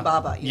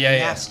Yubaba,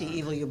 nasty,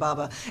 evil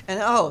Yubaba. And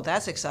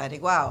that's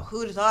exciting. Wow,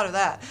 who'd have thought of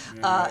that?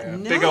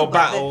 Big old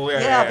battle.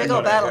 Big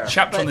old battle.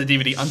 Chapter on the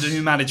DVD, Under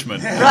New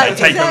Management. Right,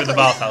 Take over the exactly.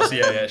 bathhouse.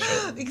 Yeah,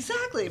 sure.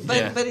 Exactly,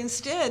 but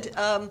instead,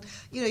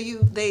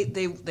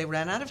 they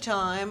ran out of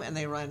time and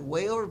they ran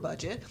way over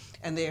budget,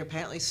 and they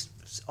apparently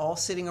all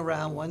sitting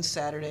around one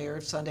Saturday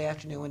or Sunday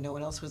afternoon when no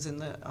one else was in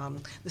the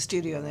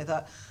studio, and they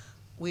thought,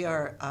 we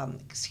are,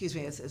 excuse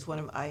me, as one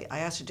of I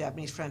asked a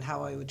Japanese friend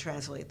how I would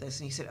translate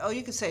this, and he said, "Oh,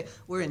 you could say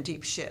we're in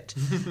deep shit,"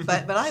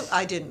 but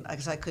I didn't,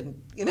 because I couldn't,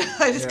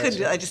 I just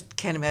couldn't. I just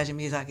can't imagine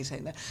Miyazaki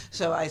saying that.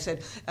 So I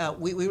said,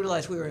 we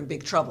realized we were in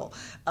big trouble.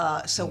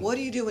 So what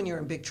do you do when you're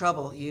in big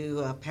trouble? You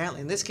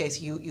apparently, in this case,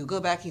 you go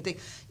back and you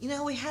think,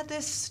 we had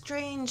this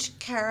strange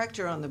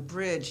character on the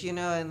bridge,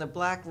 in the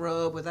black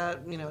robe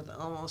without,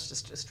 almost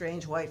just a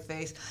strange white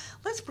face.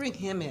 Let's bring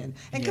him in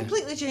and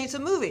completely change the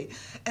movie.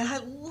 And I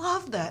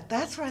love that.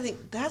 That's where I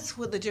think that's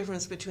what the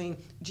difference between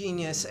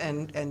genius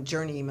and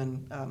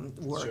journeyman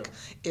work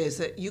is,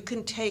 that you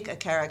can take a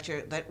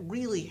character that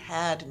really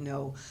had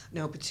no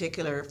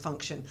particular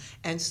function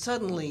and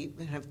suddenly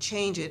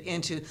change it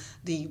into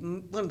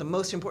one of the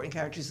most important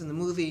characters in the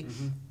movie.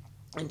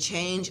 And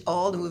change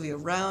all the movie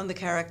around the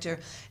character,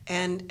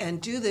 and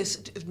do this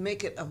to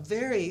make it a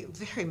very,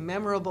 very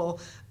memorable,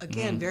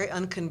 again, very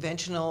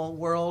unconventional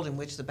world in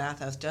which the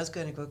bathhouse does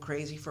going to go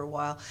crazy for a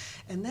while.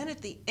 And then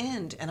at the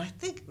end, and I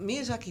think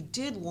Miyazaki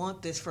did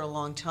want this for a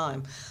long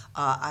time.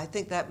 I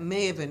think that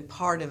may have been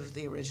part of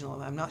the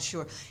original. I'm not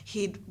sure.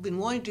 He'd been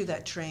wanting to do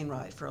that train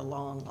ride for a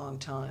long, long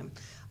time.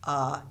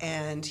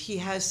 And he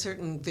has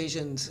certain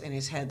visions in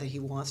his head that he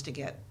wants to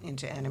get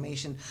into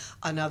animation.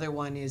 Another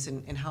one is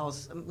in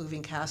Howl's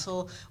Moving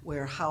Castle,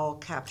 where Howl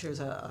captures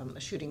a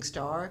shooting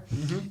star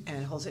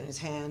and holds it in his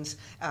hands.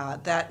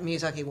 That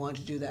Miyazaki wanted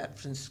to do that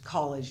since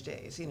college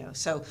days,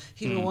 So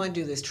he didn't want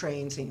to do this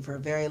train scene for a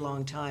very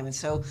long time. And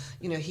so,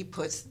 he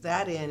puts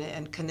that in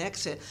and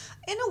connects it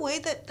in a way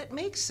that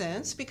makes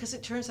sense, because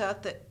it turns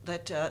out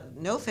that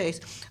No Face,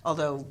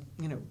 although,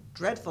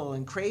 dreadful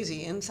and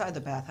crazy inside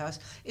the bathhouse,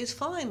 is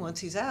fine once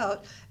he's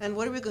out. And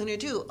what are we going to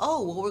do?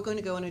 Oh, well, we're going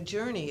to go on a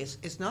journey.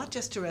 It's not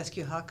just to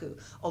rescue Haku,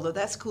 although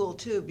that's cool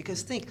too,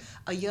 because think,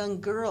 a young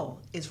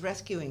girl is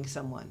rescuing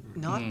someone,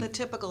 not the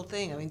typical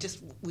thing. I mean,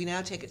 we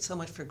now take it so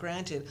much for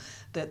granted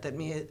that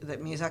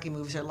Miyazaki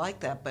movies are like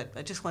that, but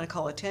I just want to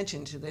call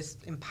attention to this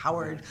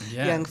empowered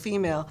young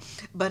female.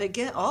 But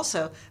again,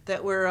 also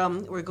that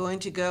we're going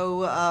to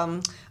go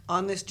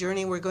on this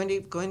journey. We're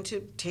going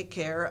to take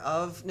care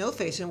of No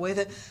Face in a way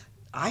that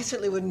I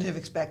certainly wouldn't have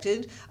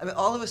expected. I mean,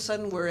 all of a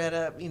sudden we're at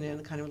a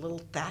kind of a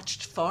little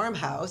thatched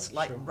farmhouse,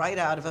 like right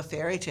out of a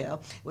fairy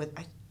tale.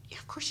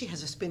 Of course, she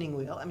has a spinning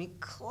wheel. I mean,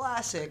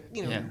 classic.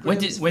 When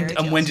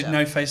did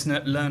No Face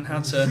learn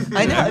how to?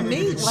 I know. I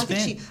mean, spin?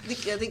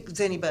 I think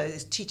Zeniba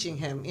is teaching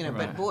him.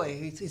 But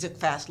boy, he's a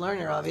fast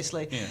learner,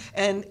 obviously. Yeah.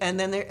 And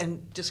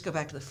then just go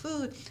back to the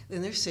food.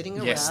 Then they're sitting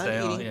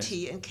around eating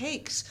tea and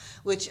cakes,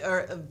 which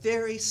are a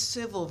very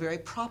civil, very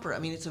proper. I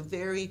mean, it's a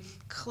very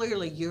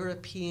clearly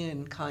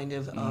European kind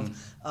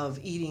of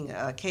eating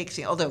cakes.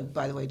 Although,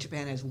 by the way,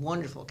 Japan has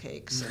wonderful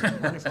cakes and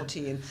wonderful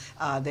tea, and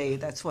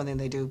that's one thing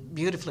they do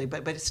beautifully.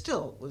 But it's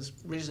still was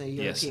originally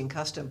a European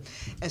custom.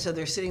 And so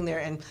they're sitting there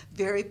and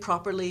very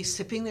properly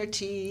sipping their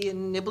tea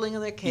and nibbling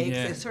on their cakes.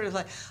 Yeah. It's sort of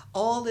like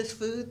all this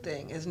food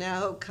thing has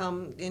now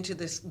come into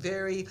this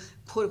very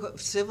quote-unquote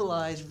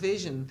civilized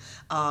vision,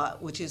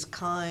 which is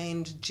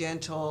kind,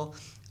 gentle,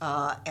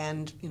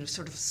 and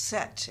sort of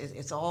set.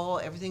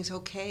 Everything's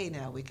okay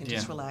now. We can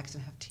just relax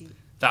and have tea.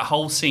 That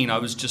whole scene, I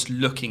was just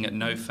looking at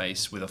No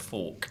Face with a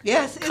fork.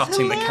 Yes, it's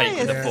cutting the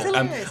cake with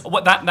a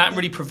fork. That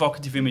really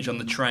provocative image on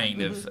the train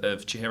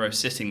of Chihiro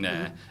sitting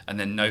there, and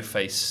then No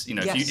Face.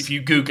 If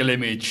you Google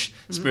image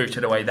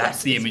Spirited Away,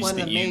 that's the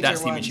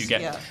image you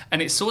get. Yeah.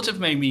 And it sort of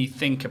made me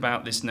think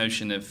about this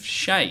notion of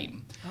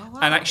shame. Oh, wow.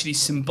 And actually,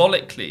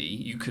 symbolically,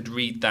 you could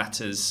read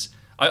that as.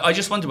 I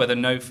just wonder whether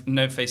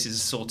No Face is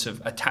sort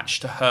of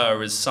attached to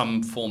her as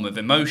some form of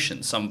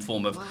emotion, some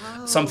form of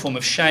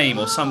shame,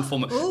 or some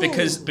form of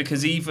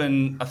because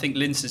even I think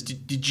Lynn says,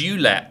 did you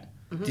let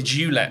Did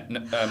you let?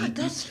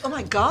 Oh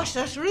my gosh,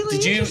 that's really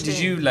interesting. Did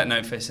you let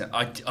No Face in?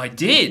 I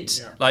did.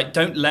 Yeah. Like,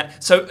 don't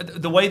let. So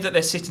the way that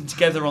they're sitting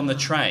together on the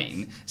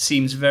train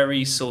seems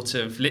very sort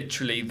of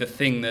literally the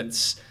thing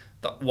that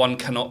one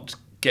cannot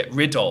get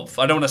rid of.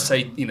 I don't want to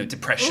say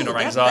depression or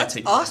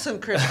anxiety. That's awesome,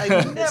 Chris. I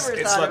never thought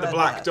It's like about the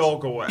black that.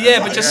 dog or whatever.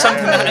 Yeah, but just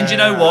something. That, and you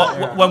know what?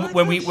 Yeah.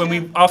 When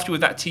we after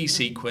with that tea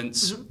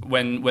sequence,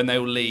 when they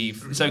all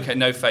leave, it's okay.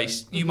 No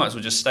Face, you might as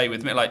well just stay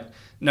with me. Like,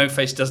 No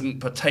Face doesn't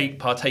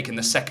partake in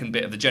the second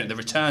bit of the journey, the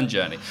return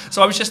journey.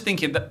 So I was just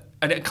thinking that,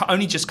 and it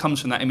only just comes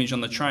from that image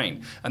on the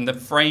train and the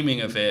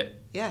framing of it.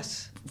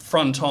 Yes.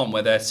 Front on,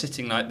 where they're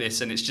sitting like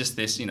this, and it's just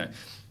this,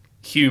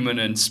 human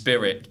and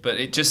spirit. But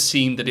it just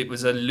seemed that it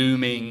was a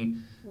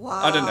looming.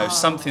 Wow. I don't know,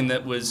 something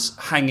that was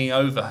hanging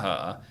over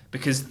her,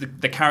 because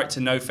the character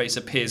No Face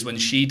appears when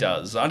she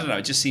does. I don't know,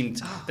 it just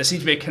seemed, there seemed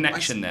to be a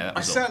connection there. That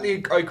was all.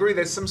 I agree.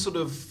 There's some sort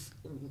of,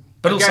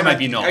 But also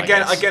maybe not.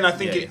 Again, I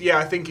think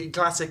I think in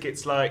classic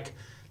it's like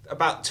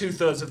about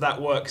 2/3 of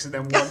that works and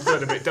then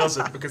 1/3 of it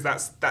doesn't, because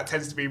that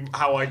tends to be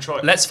how I try.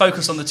 Let's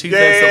focus on the 2/3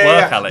 that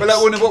work, Alex. But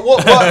like,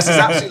 what works is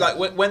absolutely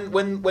like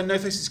when No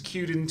Face is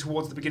cued in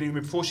towards the beginning,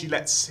 before she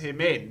lets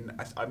him in.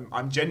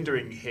 I'm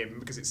gendering him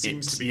because it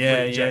seems to be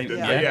pretty gendered.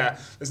 yeah. But yeah,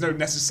 there's no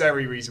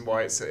necessary reason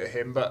why it's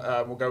him,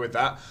 but we'll go with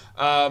that.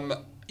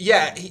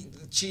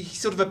 She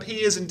sort of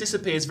appears and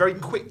disappears very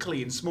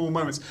quickly in small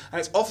moments, and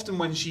it's often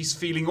when she's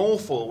feeling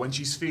awful, when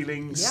she's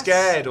feeling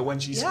scared, or when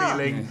she's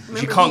feeling. She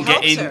Remember, can't he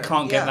get in, helps her.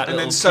 can't get that And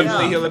little then suddenly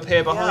coupon. he'll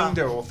appear behind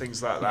her, or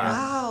things like that.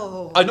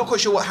 Wow. I'm not quite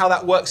sure how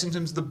that works in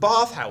terms of the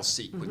bathhouse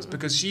sequence,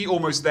 because she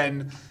almost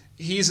then.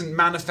 He isn't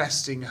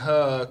manifesting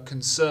her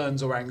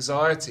concerns or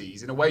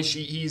anxieties. In a way,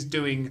 he's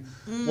doing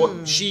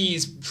what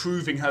she's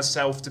proving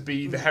herself to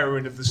be the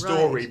heroine of the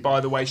story by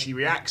the way she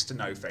reacts to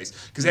No Face.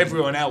 Because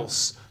everyone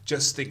else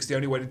just thinks the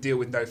only way to deal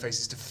with No Face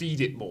is to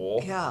feed it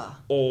more,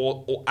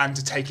 or and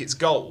to take its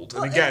gold.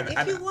 Well, and again,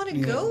 if you want to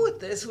go with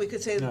this, we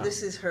could say that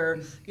this is her,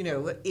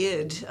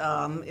 id,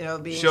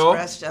 being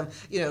expressed,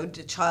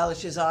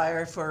 childish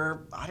desire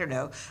for, I don't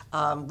know,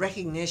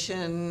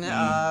 recognition,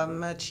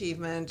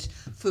 achievement,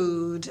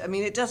 food. I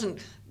mean, it doesn't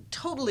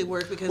totally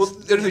work because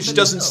she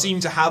doesn't seem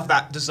to have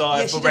that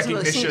desire for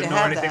recognition or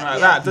anything like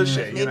that, does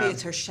she? Maybe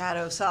it's her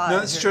shadow side. No,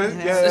 that's true.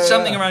 There's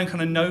something around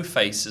kind of No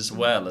Face as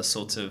well, as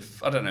sort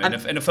of, I don't know,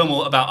 in a film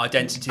all about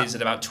identities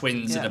and about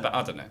twins and about,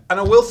 I don't know. And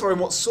I will throw in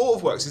what sort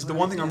of works is the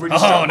one thing I'm really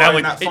struck by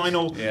in that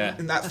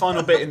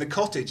final bit in the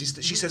cottage is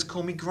that she says,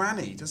 "Call me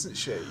Granny," doesn't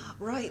she?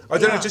 Right. I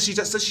don't know. Does she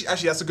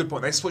actually? That's a good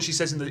point. That's what she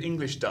says in the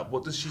English dub.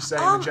 What does she say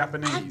in the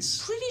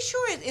Japanese? I'm pretty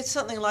sure it's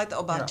something like the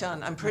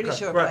Obachan. I'm pretty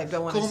sure, right. but I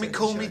don't want to say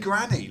Call me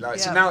Granny. Like,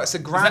 so Yeah. now it's a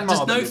grandma.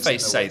 Does No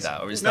Face say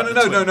that, or is No.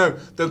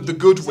 that The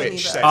Good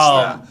Witch says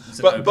Oh,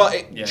 that. But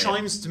it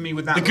chimes to me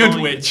with that The Good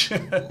line. Witch. Yeah.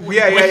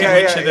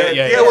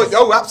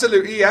 Oh,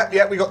 absolutely.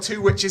 Yeah. We got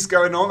two witches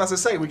going on. As I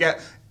say, we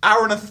get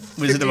hour and a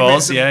 50 Wizard of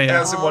minutes Oz, yeah.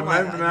 Alice in Oh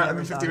my Wonderland, God, and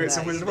then 50 never minutes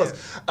of thought Wizard of of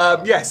that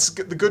Oz. Yes,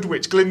 the Good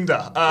Witch,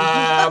 Glinda,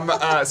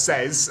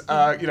 says,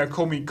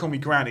 call me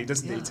Granny,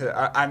 doesn't he?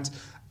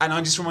 And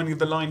I'm just reminding of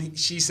the line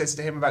she says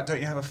to him about, "Don't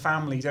you have a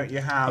family? Don't you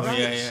have?" Oh,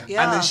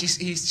 yeah. And then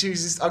he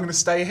chooses, "I'm going to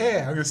stay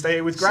here. I'm going to stay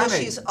here with Granny." So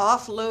she's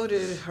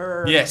offloaded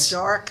her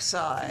dark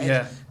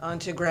side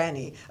onto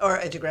Granny, or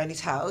to Granny's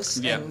house,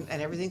 and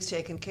everything's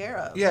taken care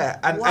of. Yeah,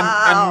 and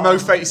No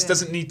Face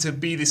doesn't need to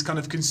be this kind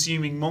of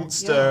consuming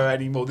monster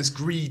anymore, this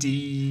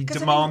greedy,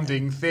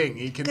 demanding thing.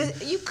 He can.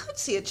 You could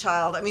see a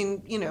child. I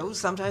mean,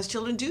 sometimes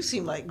children do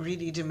seem like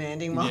greedy,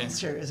 demanding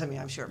monsters. I mean,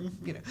 I'm sure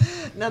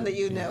none that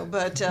you know,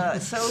 but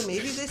so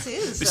maybe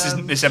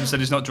this episode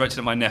is not directed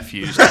at my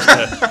nephews.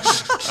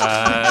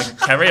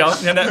 Carry on.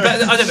 But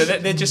I don't know.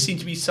 There just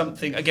seemed to be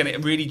something. Again,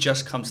 it really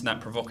just comes from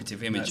that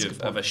provocative image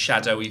of a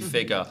shadowy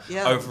figure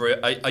over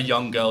a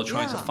young girl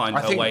trying to find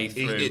her way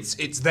through.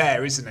 It's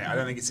there, isn't it? I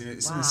don't think it's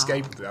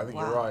inescapable. I think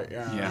you're right.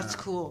 Yeah. That's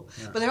cool.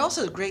 Yeah. But they're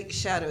also great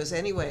shadows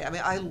anyway. I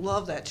mean, I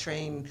love that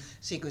train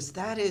sequence.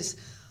 That is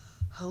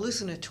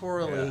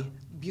hallucinatorily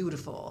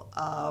beautiful.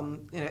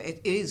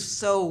 It is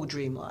so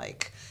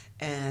dreamlike.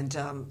 And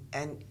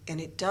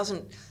it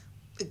doesn't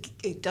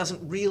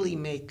really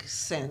make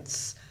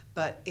sense,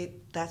 but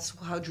that's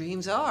how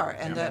dreams are.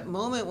 And that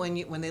moment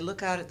when they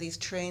look out at these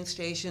train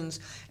stations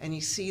and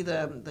you see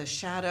the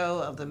shadow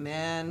of the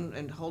man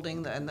and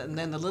holding and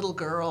then the little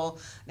girl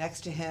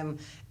next to him,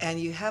 and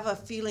you have a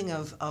feeling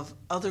of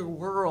other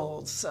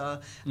worlds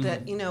that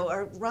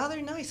are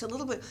rather nice. A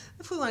little bit.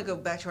 If we want to go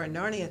back to our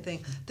Narnia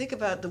thing, think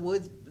about the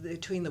woods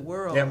between the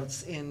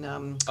worlds in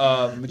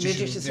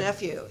Magician's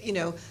Nephew.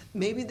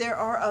 Maybe there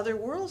are other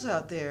worlds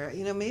out there.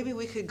 Maybe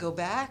we could go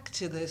back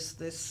to this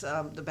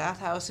the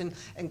bathhouse and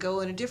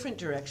go in a different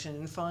direction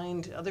and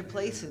find other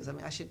places. I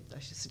mean, I should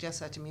suggest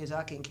that to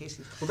Miyazaki in case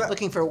he's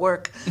looking for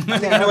work. I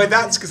think in a way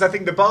that's because I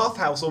think the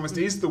bathhouse almost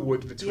is the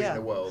wood between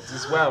the worlds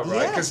as well,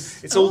 right?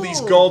 Because it's all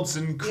these gods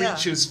and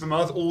creatures from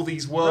all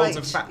these worlds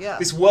of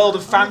this world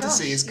of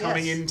fantasy is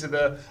coming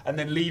into and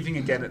then leaving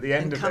again at the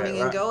end of it. Coming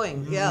and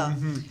going,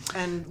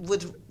 and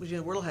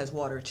the world has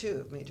water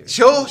too, Major.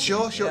 Sure.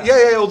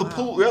 Yeah. All the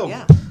pool.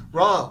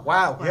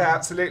 Wow. Yeah,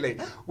 absolutely.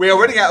 We are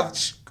running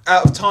out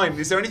of time.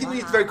 Is there anything we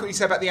need to very quickly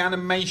say about the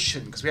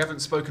animation? Because we haven't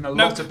spoken a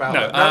lot about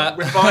it. No,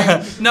 we're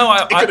fine.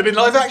 It could have been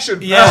live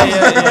action.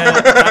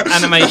 Yeah.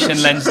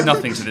 Animation lends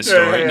nothing to this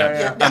story.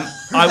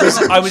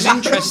 I was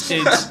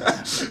interested.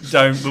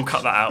 We'll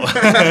cut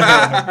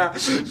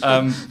that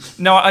out.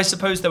 No, I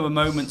suppose there were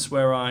moments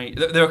where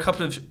there were a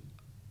couple of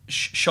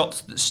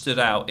shots that stood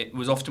out. It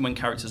was often when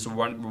characters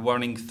were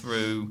running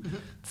through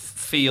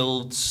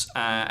fields,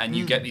 and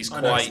you get these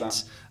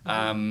quite.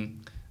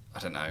 I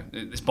don't know,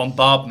 this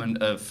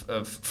bombardment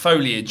of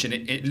foliage, and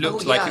it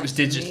looked like it was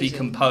digitally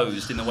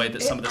composed in the way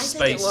that some of the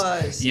space. Think it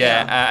was,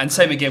 and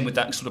same again with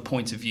that sort of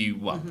point of view,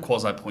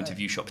 quasi point of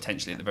view shot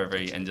potentially at the very,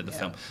 very end of the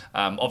film.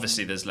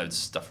 Obviously, there's loads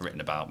of stuff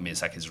written about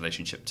Miyazaki's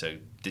relationship to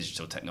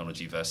digital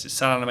technology versus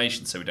cell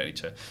animation, so we don't need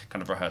to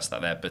kind of rehearse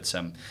that there. But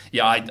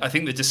I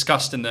think the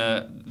disgust and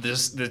the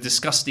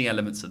disgusting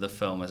elements of the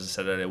film, as I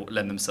said earlier,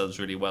 lend themselves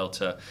really well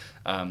to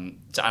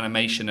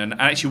animation. And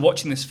actually,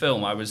 watching this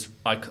film, I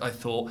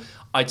thought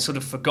I'd sort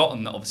of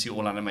forgotten that obviously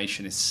all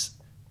animation is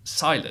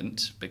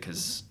silent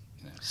because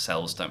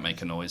cells don't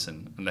make a noise,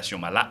 and unless you're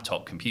on my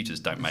laptop, computers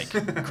don't make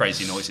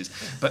crazy noises.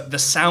 But the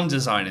sound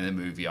design in the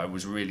movie I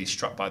was really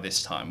struck by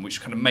this time,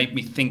 which kind of made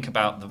me think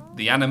about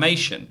the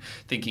animation,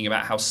 thinking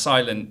about how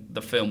silent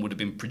the film would have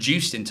been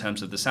produced in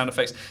terms of the sound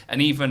effects.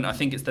 And even, I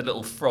think it's the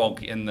little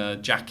frog in the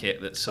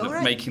jacket that's sort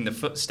of making the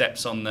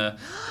footsteps on the...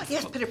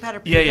 Yes,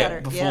 pitter-patter,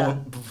 pitter-patter.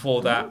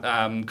 Before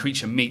that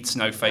creature meets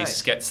No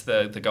Face, gets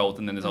the gold,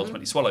 and then is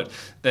ultimately swallowed.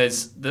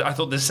 I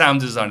thought the sound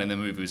design in the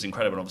movie was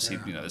incredible. Obviously,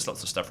 there's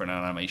lots of stuff around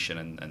animation,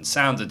 and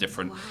sounds are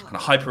different, kind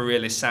of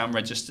hyper-realist sound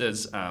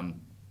registers,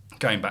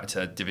 going back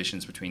to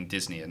divisions between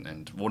Disney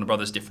and Warner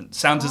Brothers, different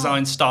sound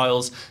design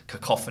styles,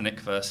 cacophonic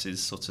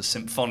versus sort of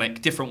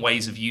symphonic, different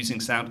ways of using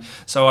sound.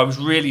 So I was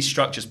really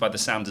struck just by the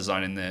sound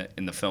design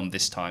in the film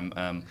this time.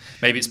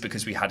 Maybe it's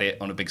because we had it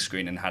on a big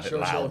screen and had it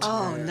loud.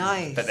 Oh,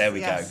 nice. But there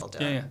we go.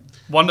 Yeah.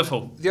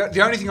 Wonderful.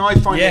 The only thing I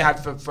finally had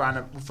for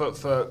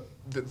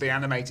the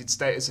animated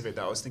status of it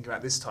that I was thinking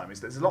about this time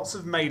is there's lots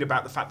of made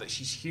about the fact that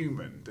she's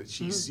human, that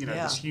she's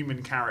this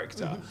human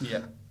character,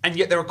 and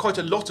yet there are quite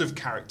a lot of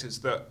characters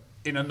that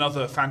in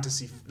another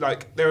fantasy,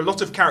 like there are a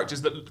lot of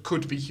characters that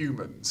could be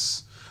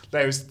humans.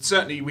 There's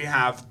certainly we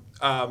have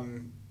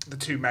the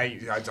two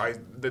main,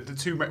 the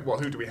two.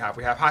 Who do we have?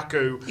 We have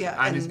Haku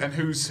and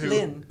who's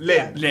Lin.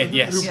 Lin,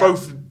 yes, who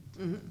both.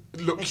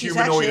 Look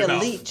humanoid enough. She's actually a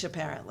leech,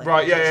 apparently.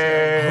 Right,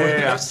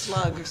 yeah. Or a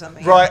slug or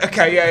something. Right,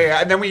 okay,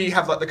 yeah. And then we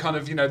have like the kind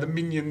of, the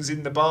minions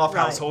in the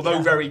bathhouse,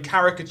 although very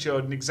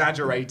caricatured and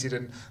exaggerated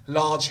and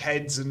large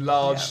heads and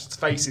large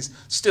faces,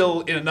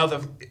 still in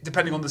another,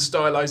 depending on the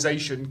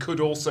stylization, could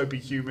also be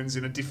humans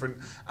in a different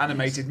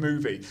animated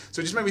movie.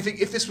 So it just made me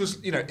think, if this was,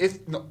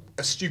 if not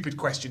a stupid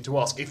question to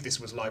ask, if this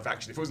was live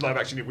action. If it was live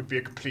action, it would be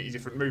a completely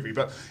different movie.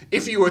 But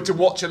if you were to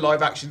watch a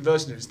live action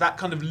version of it, it's that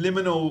kind of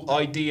liminal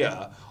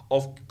idea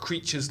of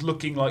creatures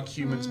looking like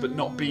humans but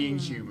not being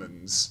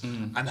humans,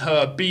 and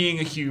her being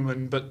a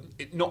human but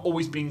it not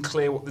always being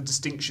clear what the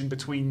distinction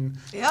between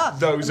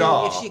those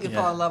are. If she could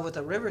fall in love with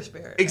a river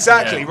spirit.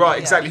 Exactly,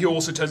 exactly. Who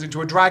also turns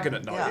into a dragon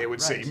at night, it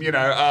would seem.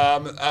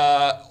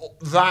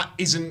 That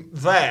isn't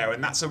there,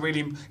 and that's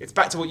it's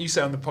back to what you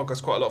say on the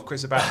podcast quite a lot,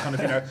 Chris, about kind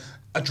of,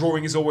 a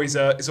drawing is always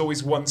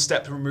one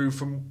step removed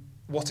from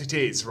what it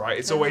is, right?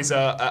 It's always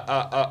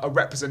a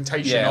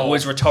representation. Yeah,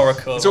 always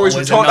rhetorical. It's always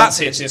rhetorical. That's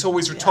it. It's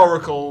always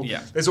rhetorical.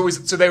 Yeah.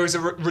 There is a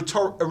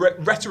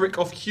rhetoric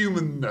of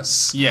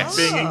humanness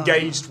being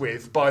engaged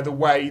with by the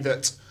way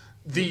that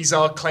these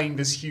are claimed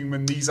as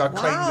human, these are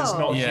claimed as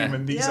not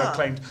human, these are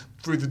claimed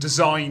through the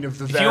design of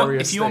the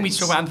various If you want me to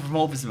talk about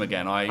anthropomorphism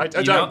again, I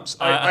don't.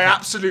 I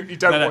absolutely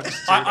don't want to do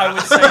that. I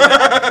would say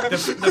that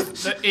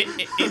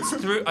it's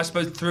through, I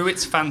suppose, through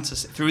its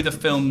fantasy, through the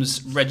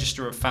film's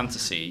register of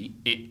fantasy,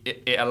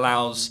 it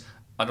allows,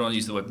 I don't want to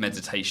use the word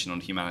meditation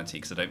on humanity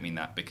because I don't mean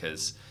that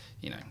because,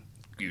 you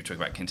were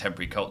talking about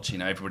contemporary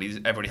culture,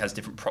 everybody has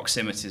different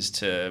proximities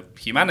to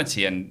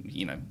humanity, and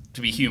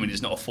to be human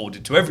is not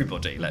afforded to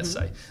everybody. Let's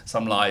say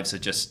some lives are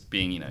just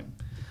being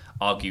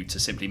argued to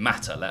simply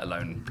matter, let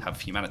alone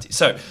have humanity.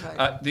 So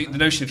the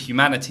notion of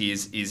humanity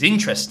is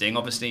interesting,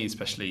 obviously,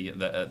 especially at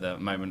the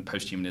moment,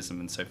 post-humanism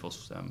and so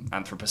forth,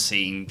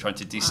 Anthropocene, trying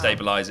to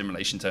destabilize in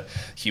relation to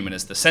human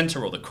as the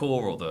center or the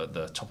core or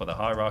the top of the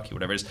hierarchy,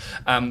 whatever it is.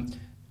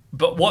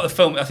 But what the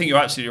film, I think you're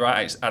absolutely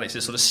right, Alex,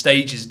 it sort of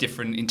stages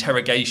different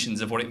interrogations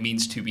of what it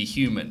means to be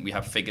human. We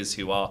have figures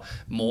who are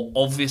more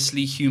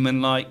obviously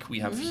human-like.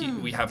 We have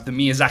the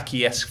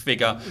Miyazaki-esque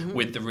figure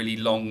with the really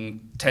long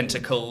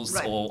tentacles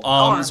or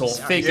arms or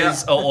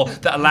figures or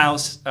that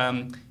allows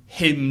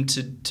him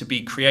to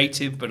be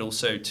creative but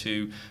also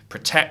to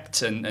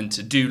protect and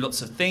to do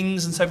lots of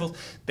things and so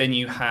forth. Then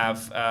you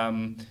have,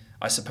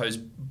 I suppose,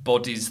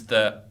 bodies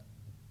that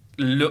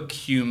look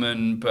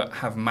human but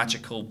have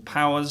magical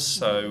powers.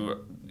 So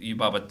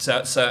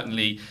Yubaba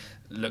certainly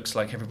looks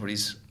like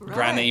everybody's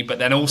granny, but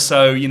then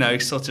also,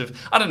 sort of,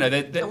 I don't know.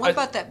 And what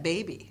about that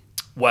baby?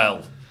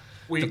 Well,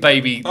 the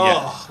baby.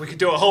 Oh, we could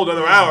do a whole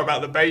other hour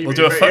about the baby. We'll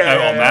do a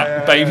footnote on that.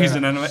 Yeah. Babies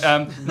and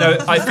anime. No,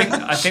 I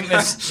think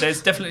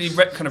there's definitely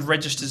kind of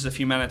registers of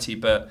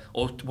humanity,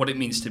 or what it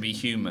means to be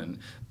human,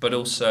 but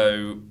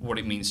also what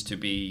it means to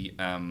be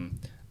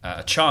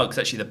a child. Because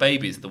actually, the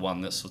baby is the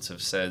one that sort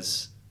of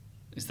says.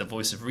 Is the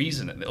voice of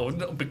reason, or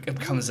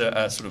becomes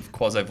a sort of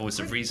quasi voice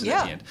of reason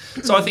at the end.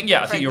 So I think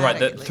you're right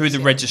that through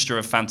the register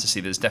of fantasy,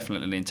 there's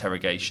definitely an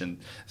interrogation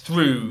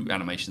through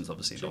animations,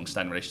 obviously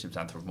long-standing relationships,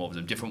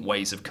 anthropomorphism, different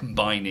ways of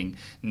combining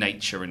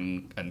nature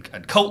and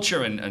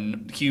culture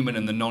and human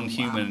and the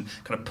non-human,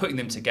 kind of putting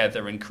them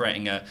together and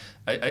creating a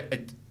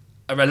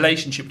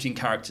relationship between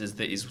characters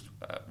that is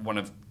one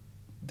of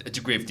a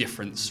degree of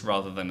difference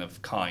rather than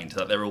of kind.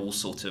 That they're all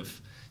sort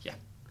of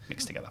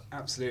mixed together.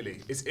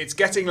 Absolutely. It's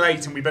getting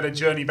late and we better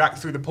journey back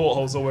through the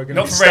portholes or we're going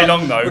to be stuck. Not for very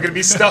long though. We're going to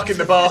be stuck in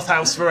the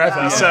bathhouse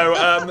forever.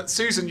 So,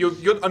 Susan,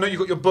 I know you've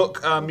got your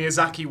book,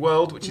 Miyazaki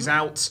World, which is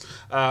out,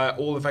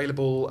 all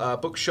available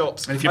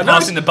bookshops. And if you're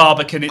passing the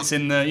Barbican, it's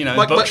in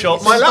the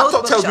bookshops. My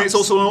laptop tells me it's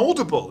also on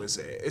Audible, is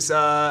it? It's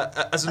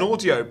as an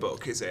audio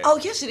book, is it? Oh,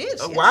 yes, it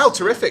is. Yes. Wow,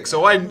 terrific.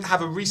 So I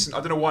have a recent, I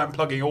don't know why I'm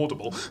plugging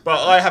Audible, but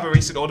I have a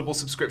recent Audible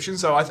subscription,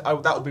 so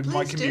that would be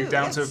my commute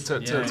down to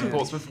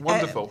Portsmouth.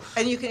 Wonderful.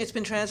 And it's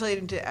been translated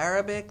into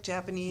Arabic,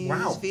 Japanese,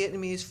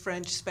 Vietnamese,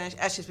 French, Spanish.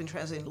 Actually, it's been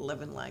translated into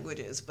 11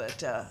 languages,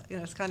 but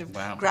it's kind of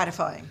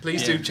gratifying.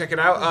 Please do check it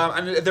out.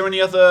 And are there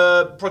any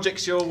other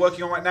projects you're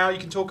working on right now you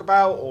can talk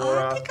about? Or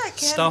I think I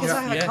can because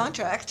I have a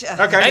contract.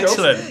 Okay,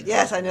 excellent. Cool.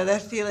 Yes, I know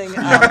that feeling.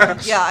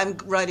 I'm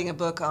writing a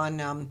book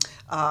on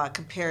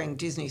comparing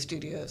Disney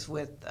Studios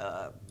with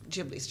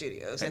Ghibli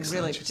Studios, and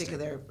really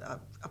particular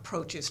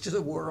approaches to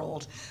the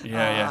world,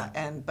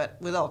 but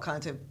with all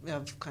kinds of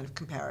kind of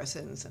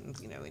comparisons and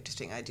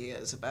interesting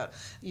ideas about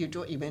you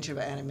mentioned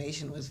about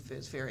animation was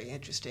very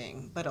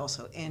interesting, but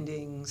also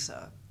endings.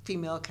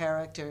 Female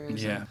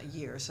characters a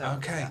year or so.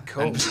 Okay,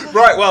 cool.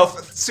 Right, well,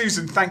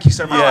 Susan, thank you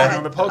so much for being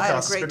on the podcast. I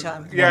had a great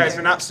time. It's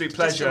been an absolute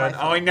pleasure. And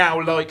I now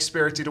like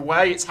Spirited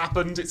Away. It's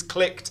happened, it's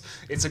clicked.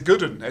 It's a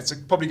good one. It's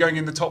probably going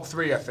in the top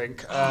 3, I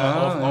think,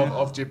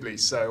 of Ghibli.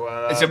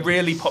 So it's a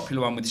really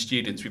popular one with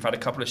students. We've had a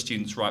couple of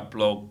students write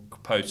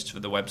blog posts for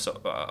the website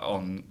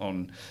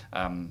on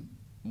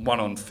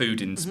one on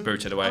food in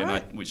Spirited Away,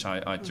 which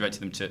I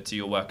directed them to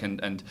your work,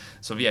 and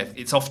so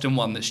it's often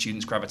one that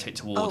students gravitate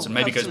towards, and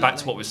maybe goes back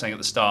to what we were saying at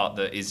the start,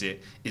 that is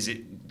it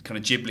kind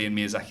of Ghibli and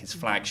Miyazaki's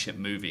flagship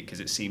movie, because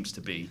it seems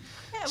to be.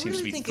 I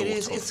really think it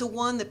is. It's the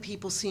one that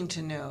people seem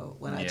to know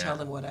when I tell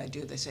them what I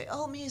do. They say,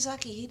 "Oh,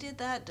 Miyazaki, he did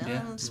that.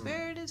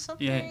 Spirited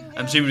something." And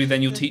presumably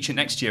then you'll teach it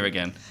next year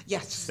again.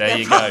 Yes. There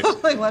you go.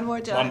 One more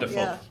time. Wonderful.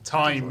 Yeah.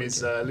 Time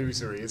is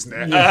illusory, isn't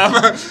it? And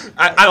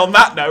on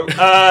that note,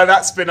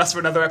 that's been us for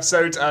another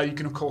episode. You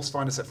can, of course,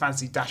 find us at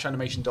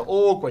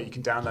fantasy-animation.org, where you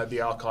can download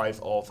the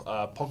archive of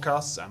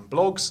podcasts and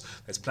blogs.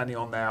 There's plenty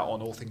on there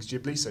on all things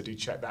Ghibli, so do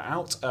check that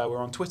out. We're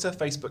on Twitter,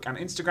 Facebook, and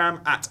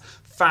Instagram at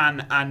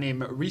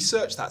FanAnim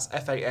Research. That's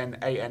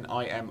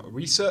FANANIM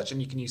Research,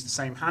 and you can use the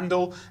same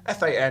handle,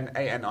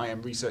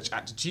 FANANIM Research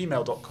at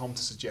gmail.com,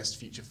 to suggest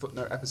future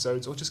footnote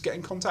episodes or just get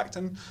in contact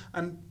and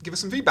give us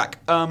some feedback.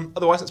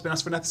 Otherwise, that's been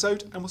us for an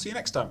episode, and we'll see you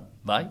next time.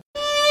 Bye.